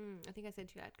 I think I said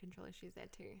you had control issues there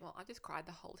too. Well, I just cried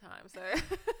the whole time. So.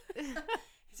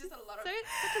 It's just a lot of So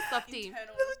such a softie.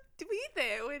 internal. Were you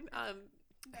there when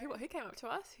who came up to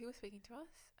us? Who was speaking to us?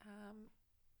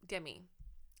 Demi.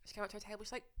 She came up to our table.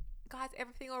 She's like, "Guys,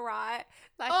 everything all right?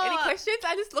 Like any Oh. questions?"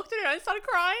 I just looked at her and I started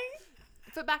crying.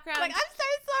 For background, Like, I'm so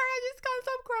sorry. I just can't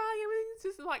stop crying. Everything's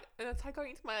just like, and I started going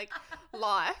into my like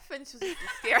life, and she was just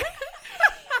staring.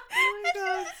 Oh my And she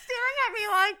God. was just staring at me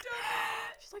like,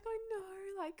 she's like, "Oh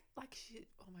no!" Like she,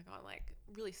 oh my God, like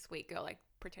really sweet girl, like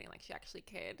pretending like she actually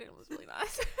cared, and it was really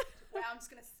nice. Wow, I'm just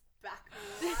gonna back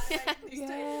right away from this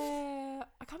table. Yeah,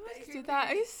 I can't believe But she who did that.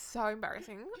 really- It is so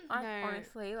embarrassing. I No.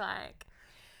 honestly like.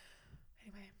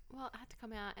 Anyway, well, I had to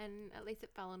come out, and at least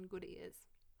it fell on good ears.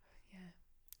 yeah.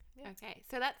 Yeah. Okay,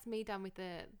 so that's me done with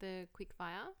the quick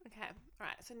fire. Okay. All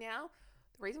right. So now,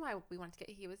 the reason why we wanted to get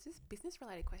here was just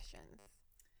business-related questions.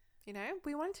 You know,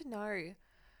 we wanted to know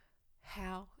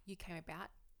how you came about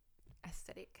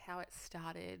Aesthetik, how it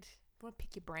started. We want to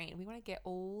pick your brain. We want to get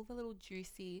all the little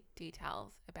juicy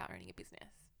details about owning a business,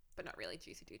 but not really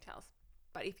juicy details.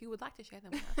 But if you would like to share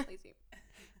them with us, please do.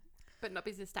 But not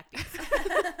business tactics.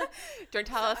 Don't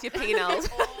tell us your P&Ls.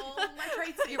 All my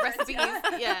trade secrets. Your recipes.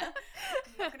 Yeah.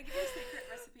 I'm not gonna give you a secret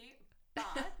recipe, but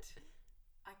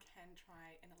I can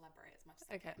try and elaborate as much as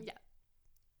I Okay. can. Yeah.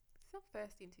 It's our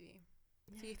first interview.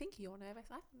 So you think you're nervous?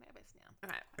 I'm nervous now. All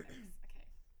right. Okay.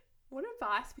 What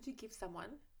advice would you give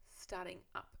someone starting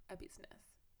up a business?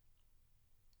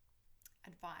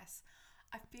 Advice.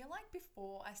 I feel like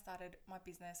before I started my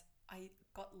business, I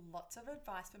got lots of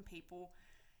advice from people,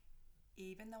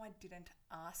 even though I didn't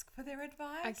ask for their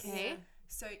advice. Okay.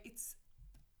 So it's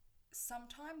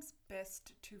sometimes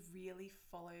best to really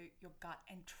follow your gut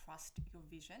and trust your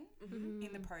vision Mm-hmm.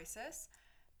 in the process,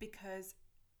 because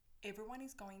everyone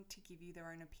is going to give you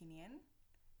their own opinion,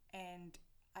 and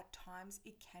at times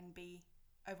it can be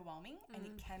overwhelming and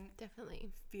it can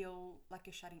Definitely. feel like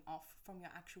you're shutting off from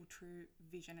your actual true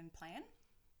vision and plan.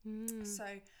 Mm. So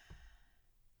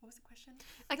what was the question?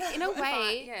 Like in a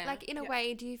way, yeah. like in a Yeah.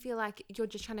 way, do you feel like you're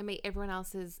just trying to meet everyone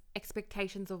else's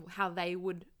expectations of how they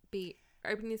would be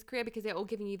opening this career because they're all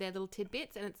giving you their little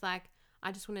tidbits, and it's like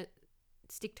I just want to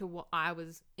stick to what I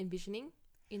was envisioning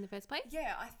in the first place?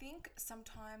 Yeah, I think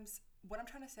sometimes what I'm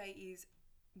trying to say is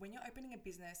when you're opening a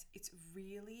business, it's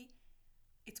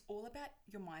all about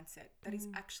your mindset. That is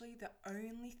actually the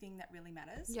only thing that really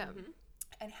matters. Yeah.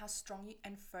 And how strong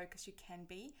and focused you can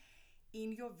be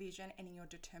in your vision and in your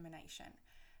determination.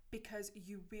 Because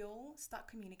you will start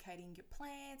communicating your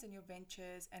plans and your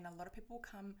ventures, and a lot of people will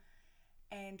come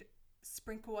and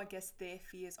sprinkle, I guess, their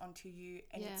fears onto you.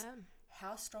 And it's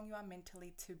how strong you are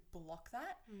mentally to block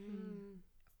that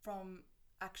from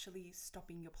actually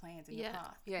stopping your plans and your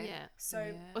path. Yeah.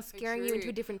 So Or scaring you into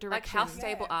a different direction. Like, how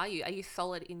stable are you? Are you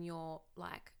solid in your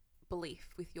like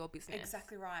belief with your business?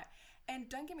 Exactly right. And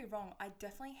don't get me wrong, I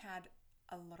definitely had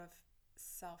a lot of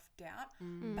self-doubt,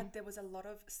 but there was a lot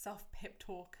of self-pep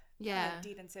talk that I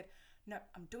did and said, no,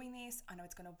 I'm doing this. I know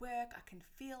it's going to work. I can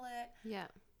feel it. Yeah.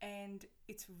 And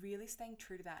it's really staying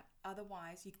true to that.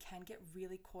 Otherwise, you can get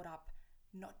really caught up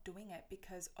not doing it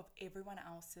because of everyone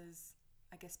else's,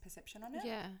 I guess, perception on it.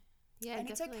 Yeah. Yeah, and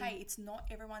definitely. it's okay. It's not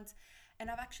everyone's, and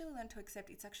I've actually learned to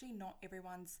accept it's actually not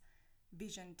everyone's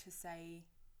vision to say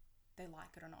they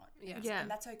like it or not. Yeah. And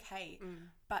that's okay.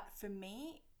 But for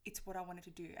me, it's what I wanted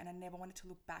to do, and I never wanted to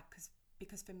look back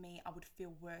because for me, I would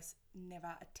feel worse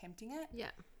never attempting it. Yeah.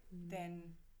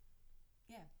 Then,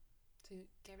 To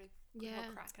give it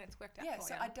a crack, and it's worked out for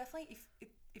so you. I definitely,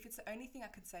 if it's the only thing I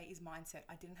can say is mindset.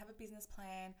 I didn't have a business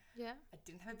plan. Yeah. I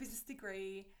didn't have a business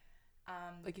degrey.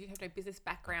 Like, you didn't have no business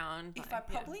background. If like,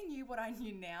 I probably knew what I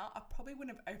knew now, I probably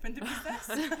wouldn't have opened a business.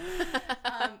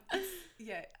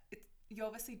 You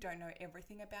obviously don't know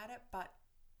everything about it, but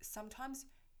sometimes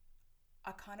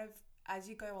I kind of, as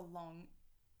you go along,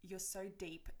 you're so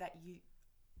deep that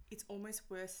it's almost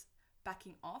worse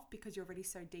backing off because you're already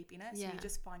so deep in it. So you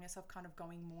just find yourself kind of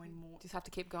going more and more. just have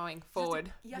to keep going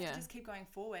forward. You have to just keep going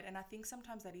forward. And I think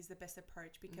sometimes that is the best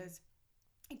approach because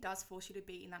it does force you to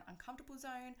be in that uncomfortable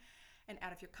zone and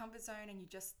out of your comfort zone, and you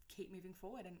just keep moving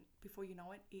forward. And before you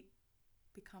know it, it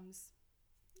becomes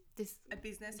a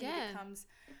business. And it becomes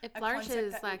it a flourishes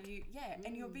concept that like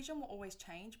and your vision will always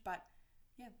change. But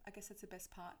I guess that's the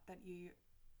best part, that you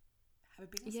have a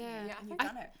business and you've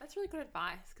done it. That's really good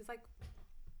advice because like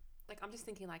I'm just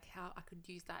thinking like how I could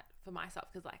use that for myself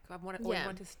because like I've always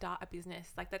wanted to start a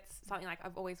business. Like that's something like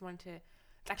I've always wanted to.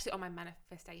 It's actually on my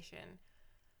manifestation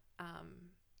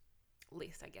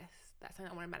list, I guess. That's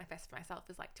something I want to manifest for myself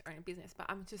is like to own a business, but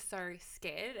I'm just so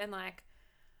scared, and like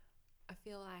I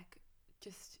feel like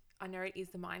just I know it is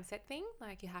the mindset thing.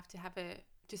 Like you have to have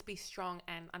just be strong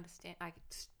and understand, like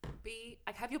be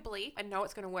like have your belief and know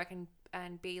it's going to work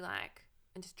and be like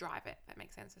and just drive it. If that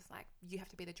makes sense. It's like you have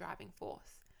to be the driving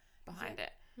force behind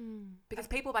it because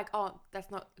people are like, oh, that's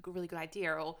not a really good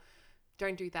idea, or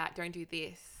don't do that, don't do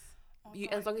this.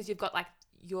 As long as you've got like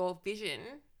your vision,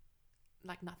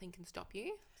 like nothing can stop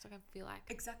you. So I feel like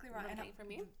exactly right. And from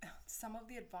you, some of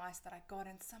the advice that I got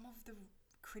and some of the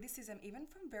criticism, even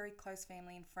from very close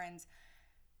family and friends,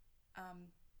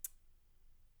 I'm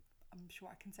sure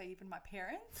I can say even my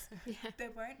parents, they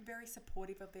weren't very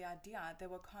supportive of the idea. They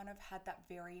were kind of had that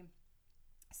very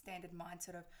standard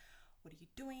mindset of, what are you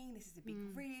doing? This is a big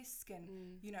risk,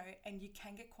 and you know, and you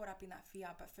can get caught up in that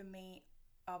fear. But for me,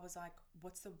 I was like,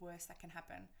 what's the worst that can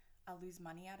happen? I'll lose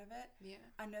money out of it. Yeah.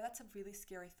 I know that's a really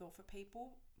scary thought for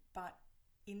people, but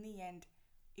in the end,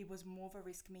 it was more of a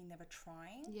risk me never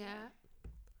trying. Yeah.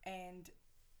 And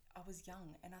I was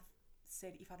young, and I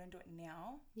said, if I don't do it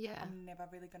now, I'm never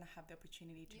really going to have the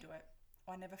opportunity to do it.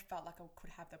 Or I never felt like I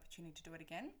could have the opportunity to do it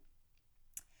again.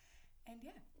 And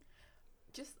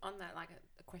just on that, like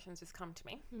a question's just come to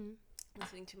me.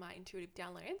 Listening to my intuitive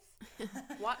downloads,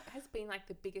 what has been like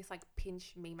the biggest like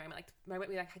pinch me moment, like the moment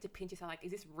where you like had to pinch yourself, like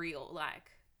is this real?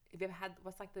 Like have you ever had,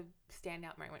 what's like the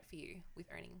standout moment for you with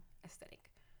owning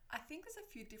Aesthetik? I think there's a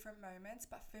few different moments,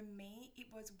 but for me it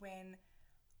was when,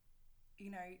 you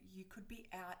know, you could be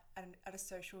out at a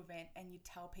social event and you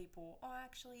tell people, oh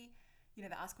actually, you know,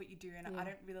 they ask what you do, and I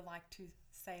don't really like to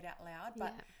say it out loud,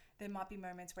 but there might be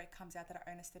moments where it comes out that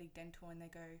I own Aesthetik Dental and they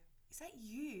go, is that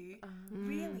you?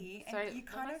 Really? And so you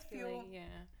kind of feel,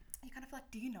 you kind of feel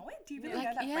like, do you know it? Do you really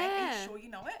know that brand? Are you sure you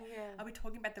know it? Are we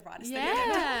talking about the right Aesthetik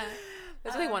Dental?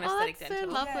 There's only one Aesthetik Dental.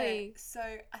 So lovely. Yeah. So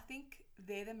I think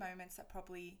they're the moments that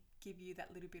probably give you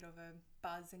that little bit of a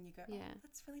buzz, and you go, oh,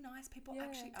 that's really nice. People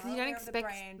actually are aware of the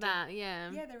brand. That, yeah,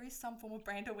 there is some form of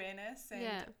brand awareness,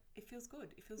 and it feels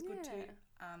good. It feels good to,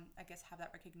 I guess, have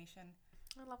that recognition.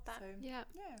 I love that. So, I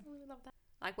really love that.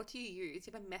 Like, what do you use?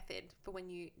 Do you have a method for when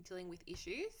you're dealing with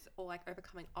issues or like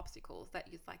overcoming obstacles that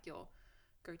is like your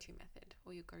go-to method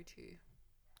or your go-to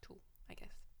tool, I guess?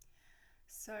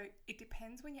 So it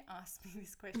depends when you ask me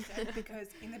this question because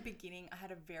in the beginning I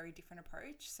had a very different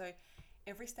approach. So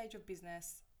every stage of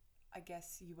business I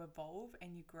guess you evolve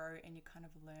and you grow and you kind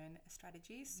of learn a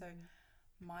strategy. So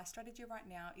my strategy right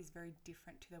now is very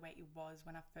different to the way it was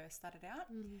when I first started out.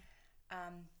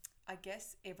 I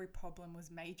guess every problem was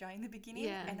major in the beginning,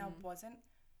 and I wasn't,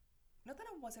 not that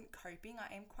I wasn't coping,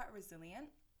 I am quite resilient,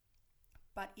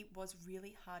 but it was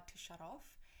really hard to shut off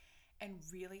and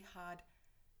really hard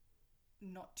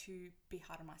not to be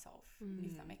hard on myself,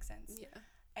 if that makes sense. Yeah.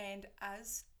 And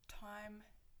as time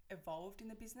evolved in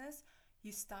the business,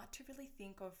 you start to really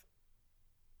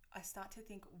I start to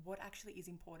think what actually is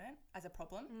important as a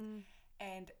problem.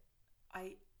 And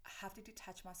I have to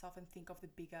detach myself and think of the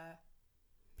bigger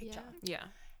picture. Yeah.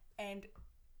 And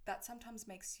that sometimes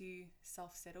makes you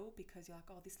self-settle because you're like,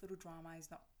 oh, this little drama is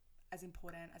not as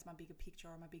important as my bigger picture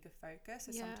or my bigger focus.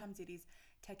 So sometimes it is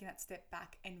taking that step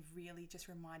back and really just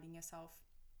reminding yourself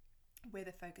where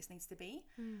the focus needs to be.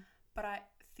 But I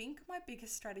think my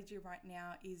biggest strategy right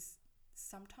now is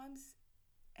sometimes,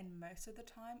 and most of the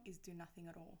time, is do nothing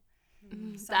at all.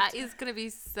 That is going to be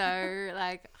so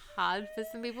like hard for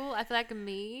some people. I feel like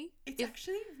me. It's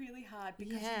actually really hard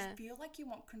because you feel like you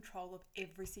want control of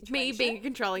every situation. Me being a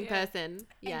controlling person.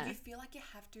 And you feel like you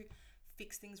have to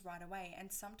fix things right away.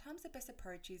 And sometimes the best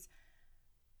approach is,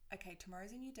 okay,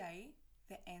 tomorrow's a new day.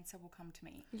 The answer will come to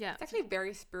me. Yeah. It's actually a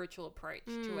very spiritual approach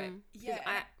to it. Because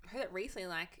I heard it recently,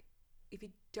 like, if you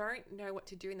don't know what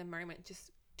to do in the moment,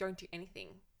 just don't do anything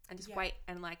and just wait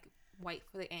and like wait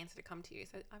for the answer to come to you.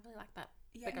 So I really like that.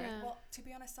 Well, to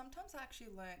be honest, sometimes I actually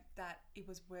learned that it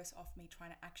was worse off me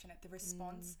trying to action it. The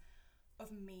response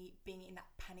of me being in that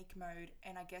panic mode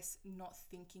and I guess not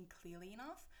thinking clearly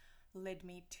enough led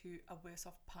me to a worse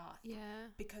off path. Yeah.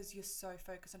 Because you're so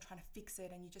focused on trying to fix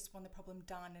it and you just want the problem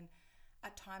done, and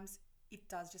at times it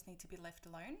does just need to be left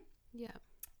alone. Yeah.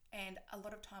 And a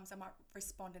lot of times I might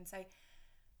respond and say,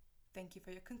 thank you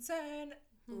for your concern.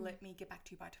 Let me get back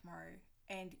to you by tomorrow.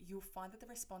 And you'll find that the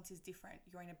response is different.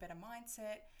 You're in a better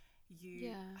mindset.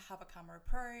 You have a calmer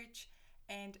approach.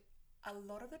 And a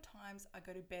lot of the times I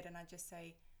go to bed and I just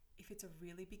say, if it's a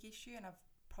really big issue, and I've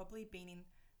probably been in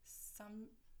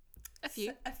a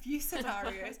few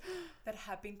scenarios that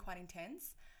have been quite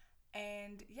intense.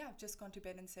 And I've just gone to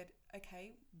bed and said,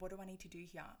 okay, what do I need to do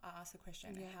here? I ask the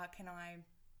question,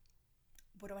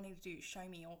 what do I need to do? Show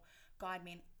me or guide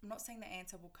me. And I'm not saying the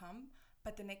answer will come,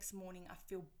 but the next morning I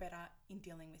feel better in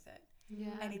dealing with it. Yeah.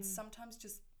 And it's sometimes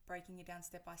just breaking it down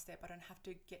step by step. I don't have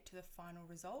to get to the final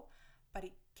result, but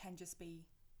it can just be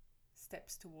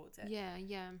steps towards it. Yeah.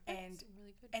 And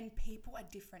really good. And people are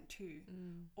different too.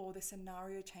 Or the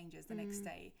scenario changes the next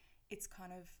day. It's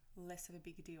kind of less of a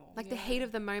big deal. Like the heat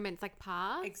of the moment's like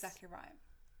past. Exactly right.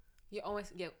 You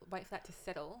almost wait for that to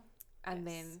settle, and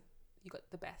then you got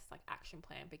the best like action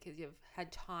plan because you've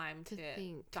had time to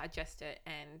think, digest it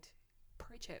and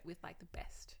approach it with like the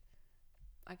best,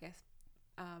 I guess,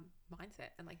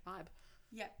 mindset and like vibe.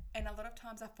 Yeah, and a lot of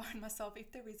times I find myself,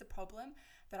 if there is a problem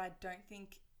that I don't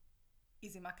think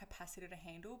is in my capacity to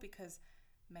handle because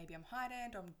maybe I'm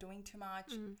heightened or I'm doing too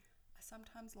much, I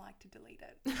sometimes like to delete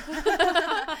it.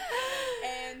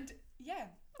 And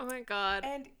oh my God.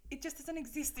 And it just doesn't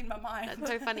exist in my mind. That's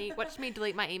so funny. Watch me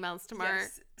delete my emails tomorrow.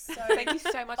 Yes. So thank you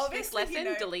so much for this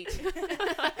lesson. Delete.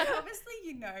 Obviously,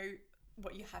 you know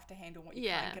what you have to handle, what you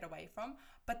can't get away from.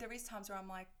 But there is times where I'm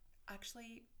like,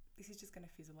 actually, this is just going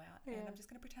to fizzle out, and I'm just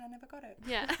going to pretend I never got it.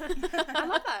 Yeah. I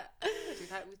love that. I do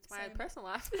that with my personal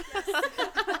life. Yes.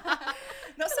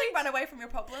 Not saying run away from your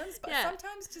problems, but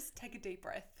sometimes just take a deep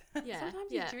breath. Yeah.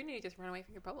 Sometimes you do need to just run away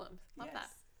from your problems. Love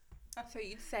that. So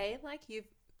you'd say like you've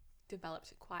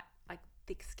developed quite like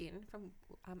thick skin from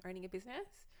owning a business?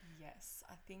 Yes,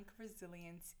 I think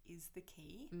resilience is the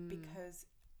key because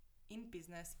in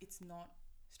business it's not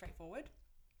straightforward.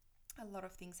 A lot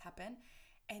of things happen,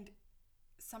 and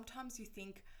sometimes you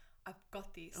think, I've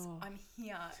got this, I'm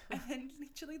here, and then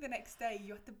literally the next day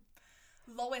you're at the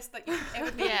lowest that you could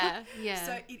ever be.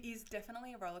 So it is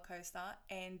definitely a roller coaster,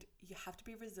 and you have to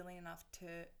be resilient enough to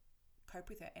cope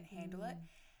with it and handle it,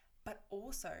 but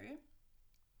also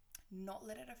not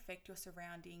let it affect your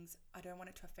surroundings. I don't want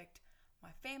it to affect my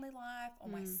family life or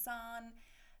my son.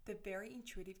 They're very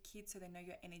intuitive kids, so they know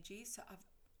your energy. So I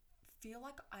feel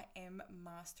like I am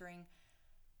mastering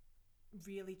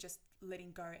really just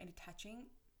letting go and detaching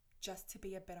just to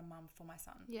be a better mum for my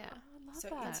son. Yeah. I love So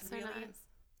that. it's So really, nice.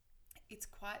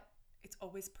 it's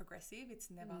always progressive.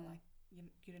 It's never like,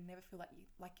 you never feel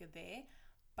like you're there,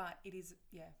 but it is,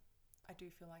 I do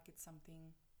feel like it's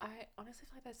something. I honestly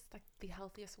feel like that's like the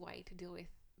healthiest way to deal with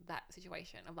that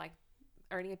situation of like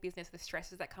owning a business, the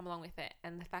stresses that come along with it,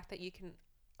 and the fact that you can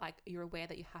like, you're aware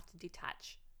that you have to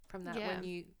detach from that Yeah. when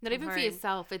you Not come even for home.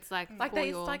 yourself. It's like Like for that,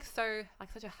 your... it's like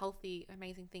such a healthy,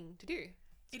 amazing thing to do.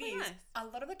 It really is. nice. A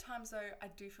lot of the times, though, I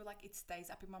do feel like it stays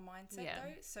up in my mindset, Yeah.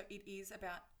 though. So it is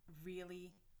about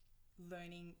really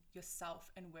learning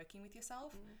yourself and working with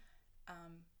yourself.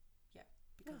 Yeah,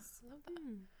 because I love that.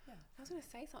 yeah, I was going to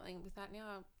say something with that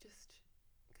now, just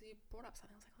because you brought up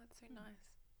something. I was like, oh, that's so nice.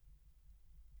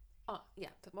 Oh, yeah.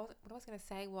 What I was going to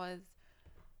say was,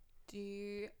 do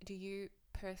you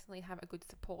personally have a good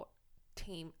support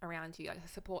team around you, like a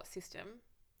support system?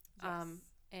 yes.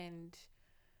 And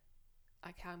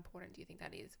like, how important do you think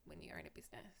that is when you own a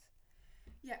business?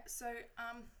 Yeah, so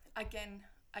again,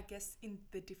 I guess in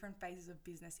the different phases of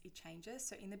business, it changes.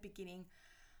 So in the beginning,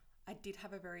 I did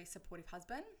have a very supportive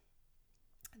husband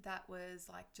that was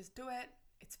like, just do it,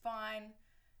 it's fine.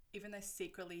 Even though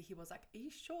secretly he was like, are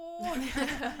you sure?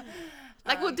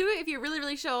 Like, we'll do it if you're really,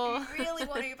 really sure. I really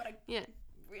want to, but I Yeah.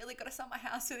 really got to sell my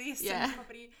house for this Yeah.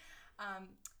 property.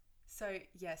 So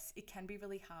yes, it can be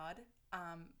really hard.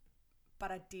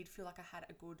 But I did feel like I had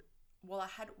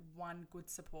one good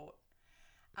support.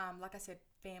 Like I said,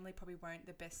 family probably weren't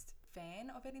the best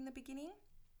fan of it in the beginning.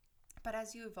 But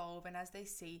as you evolve and as they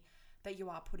see that you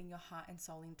are putting your heart and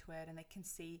soul into it, and they can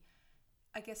see,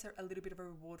 I guess, a little bit of a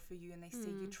reward for you, and they see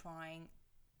you trying,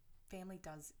 family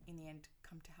does in the end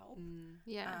come to help.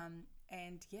 Yeah.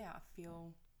 And yeah, I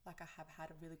feel like I have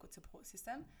had a really good support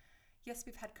system. Yes,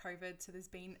 we've had COVID, so there's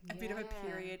been a bit of a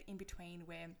period in between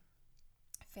where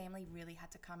family really had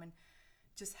to come and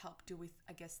just help deal with,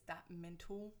 I guess, that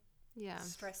mental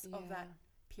stress of that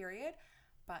period.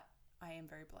 But I am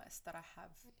very blessed that I have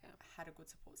had a good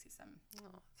support system.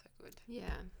 Oh, so good.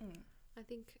 Yeah. I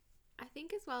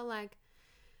think as well, like,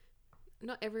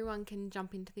 not everyone can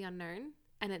jump into the unknown,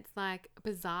 and it's like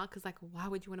bizarre because, like, why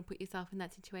would you want to put yourself in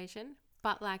that situation?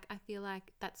 But like, I feel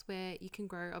like that's where you can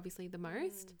grow obviously the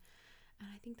most. And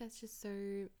I think that's just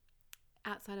so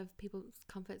outside of people's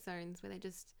comfort zones where they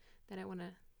don't want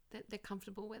to, they're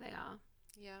comfortable where they are.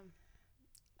 Yeah.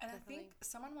 And Definitely. I think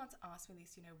someone once asked me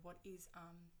this, what is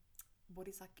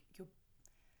like your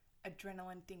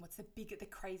adrenaline thing? What's the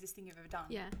craziest thing you've ever done?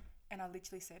 Yeah. And I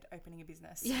literally said opening a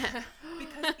business. Yeah.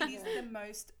 Because it is the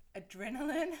most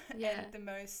adrenaline and the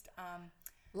most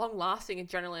long-lasting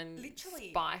adrenaline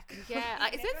literally spike. Yeah.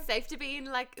 Like, is it safe to be in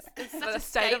like such The a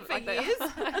state for like years?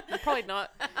 Probably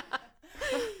not.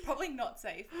 probably not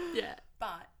safe. Yeah.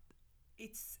 But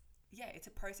it's a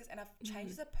process, and I've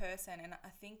changed as a person. And I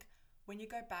think when you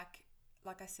go back,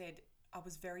 like I said, I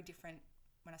was very different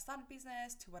when I started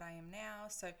business to what I am now.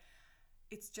 So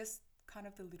it's just kind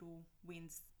of the little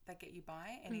wins that get you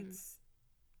by, and it's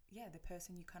the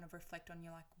person you kind of reflect on.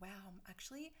 You're like, wow, I'm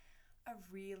actually a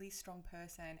really strong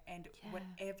person, and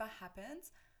whatever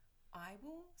happens, I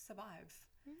will survive,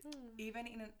 even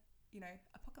in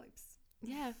apocalypse.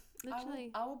 Yeah,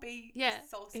 literally. I will be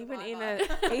sole Even survivor.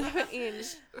 even in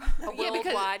a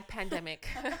worldwide pandemic.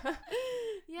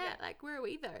 Yeah, like, where are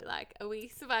we though? Like, are we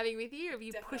surviving with you? Or have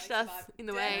you Definitely pushed us in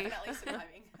the way? Definitely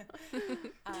surviving.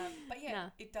 But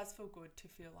it does feel good to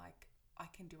feel like I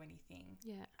can do anything.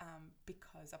 Yeah.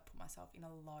 Because I've put myself in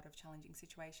a lot of challenging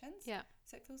situations. Yeah.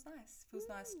 So it feels nice. It feels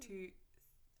nice to,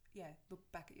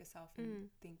 look back at yourself and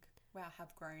think, wow, I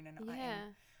have grown, and I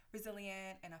am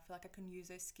resilient, and I feel like I can use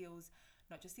those skills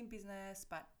not just in business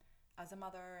but as a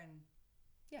mother and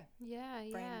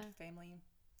friend, family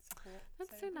support.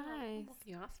 That's so nice. What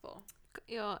can you ask for? Got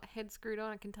your head screwed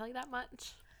on, I can tell you that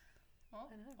much. Oh,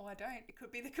 I don't. It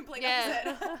could be the complete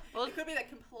Yeah. opposite. Well, it could be the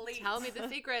complete. Tell me the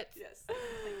secrets. Yes.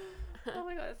 Oh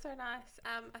my god, that's so nice.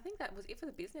 I think that was it for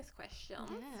the business questions.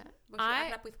 Yeah. We should wrap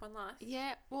it up with one last.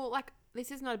 Yeah, well, like, this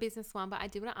is not a business one, but I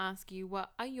did want to ask you,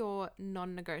 what are your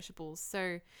non-negotiables?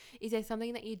 So is there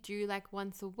something that you do like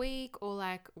once a week or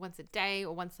like once a day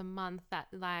or once a month that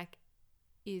like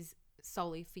is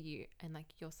solely for you and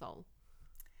like your soul?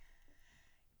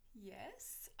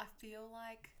 Yes, I feel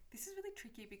like this is really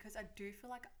tricky because I do feel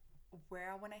like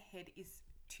where I want to head is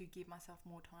to give myself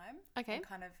more time. Okay. And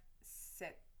kind of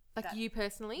set Like that, you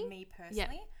personally? me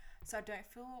personally. So I don't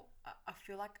feel, I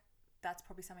feel like that's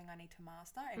probably something I need to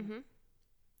master. And,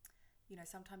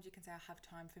 sometimes you can say I have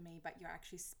time for me, but you're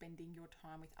actually spending your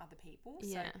time with other people.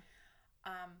 Yeah.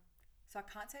 So I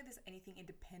can't say there's anything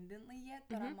independently yet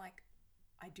that I'm like,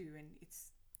 I do, and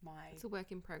it's a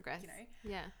work in progress.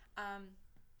 Yeah.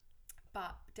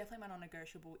 But definitely my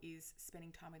non-negotiable is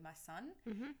spending time with my son,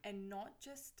 and not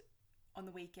just on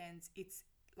the weekends. It's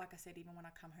like I said, even when I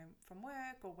come home from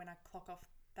work or when I clock off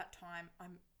that time,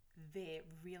 I'm there,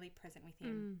 really present with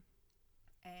him,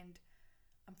 and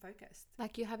I'm focused.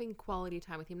 Like, you're having quality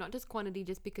time with him, not just quantity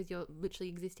just because you're literally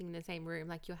existing in the same room.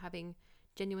 Like, you're having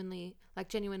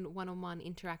genuine one-on-one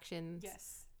interactions.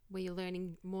 Yes. Where you're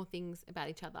learning more things about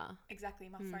each other. Exactly.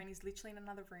 My phone is literally in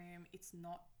another room. It's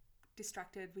not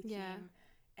distracted with him.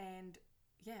 And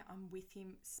yeah, I'm with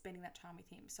him, spending that time with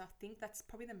him. So I think that's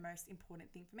probably the most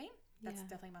important thing for me. That's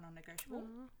definitely my non-negotiable.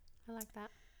 I like that.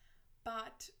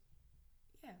 But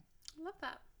yeah. I love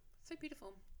that. So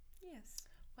beautiful. Yes.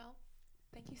 Well,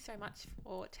 thank you so much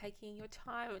for taking your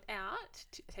time to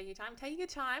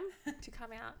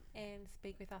come out and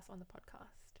speak with us on the podcast.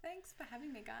 Thanks for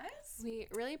having me, guys. We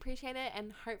really appreciate it,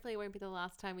 and hopefully it won't be the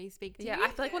last time we speak to you. Yeah, I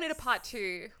feel like we'll need a part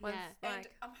 2. Yeah. And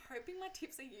I'm hoping my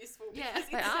tips are useful because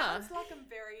Yeah, it sounds like I'm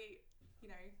very,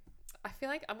 I feel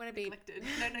like I'm going to be... neglected.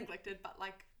 No, neglected, but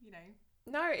like,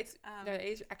 No, it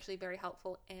is actually very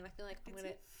helpful, and I feel like I'm going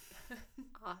to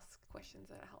ask questions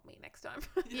that help me next time.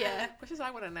 Yeah. Questions I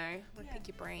want to know. I want to pick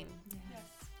your brain. Yes.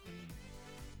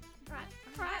 All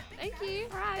right. Thank you.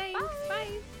 All right. Thanks.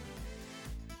 Bye.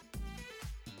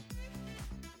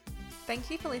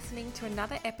 Thank you for listening to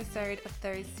another episode of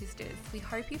Those Sisters. We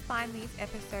hope you find these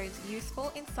episodes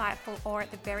useful, insightful, or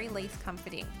at the very least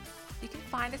comforting. You can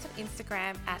find us on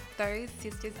Instagram at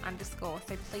thosesisters_,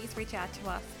 so please reach out to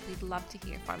us. We'd love to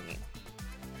hear from you.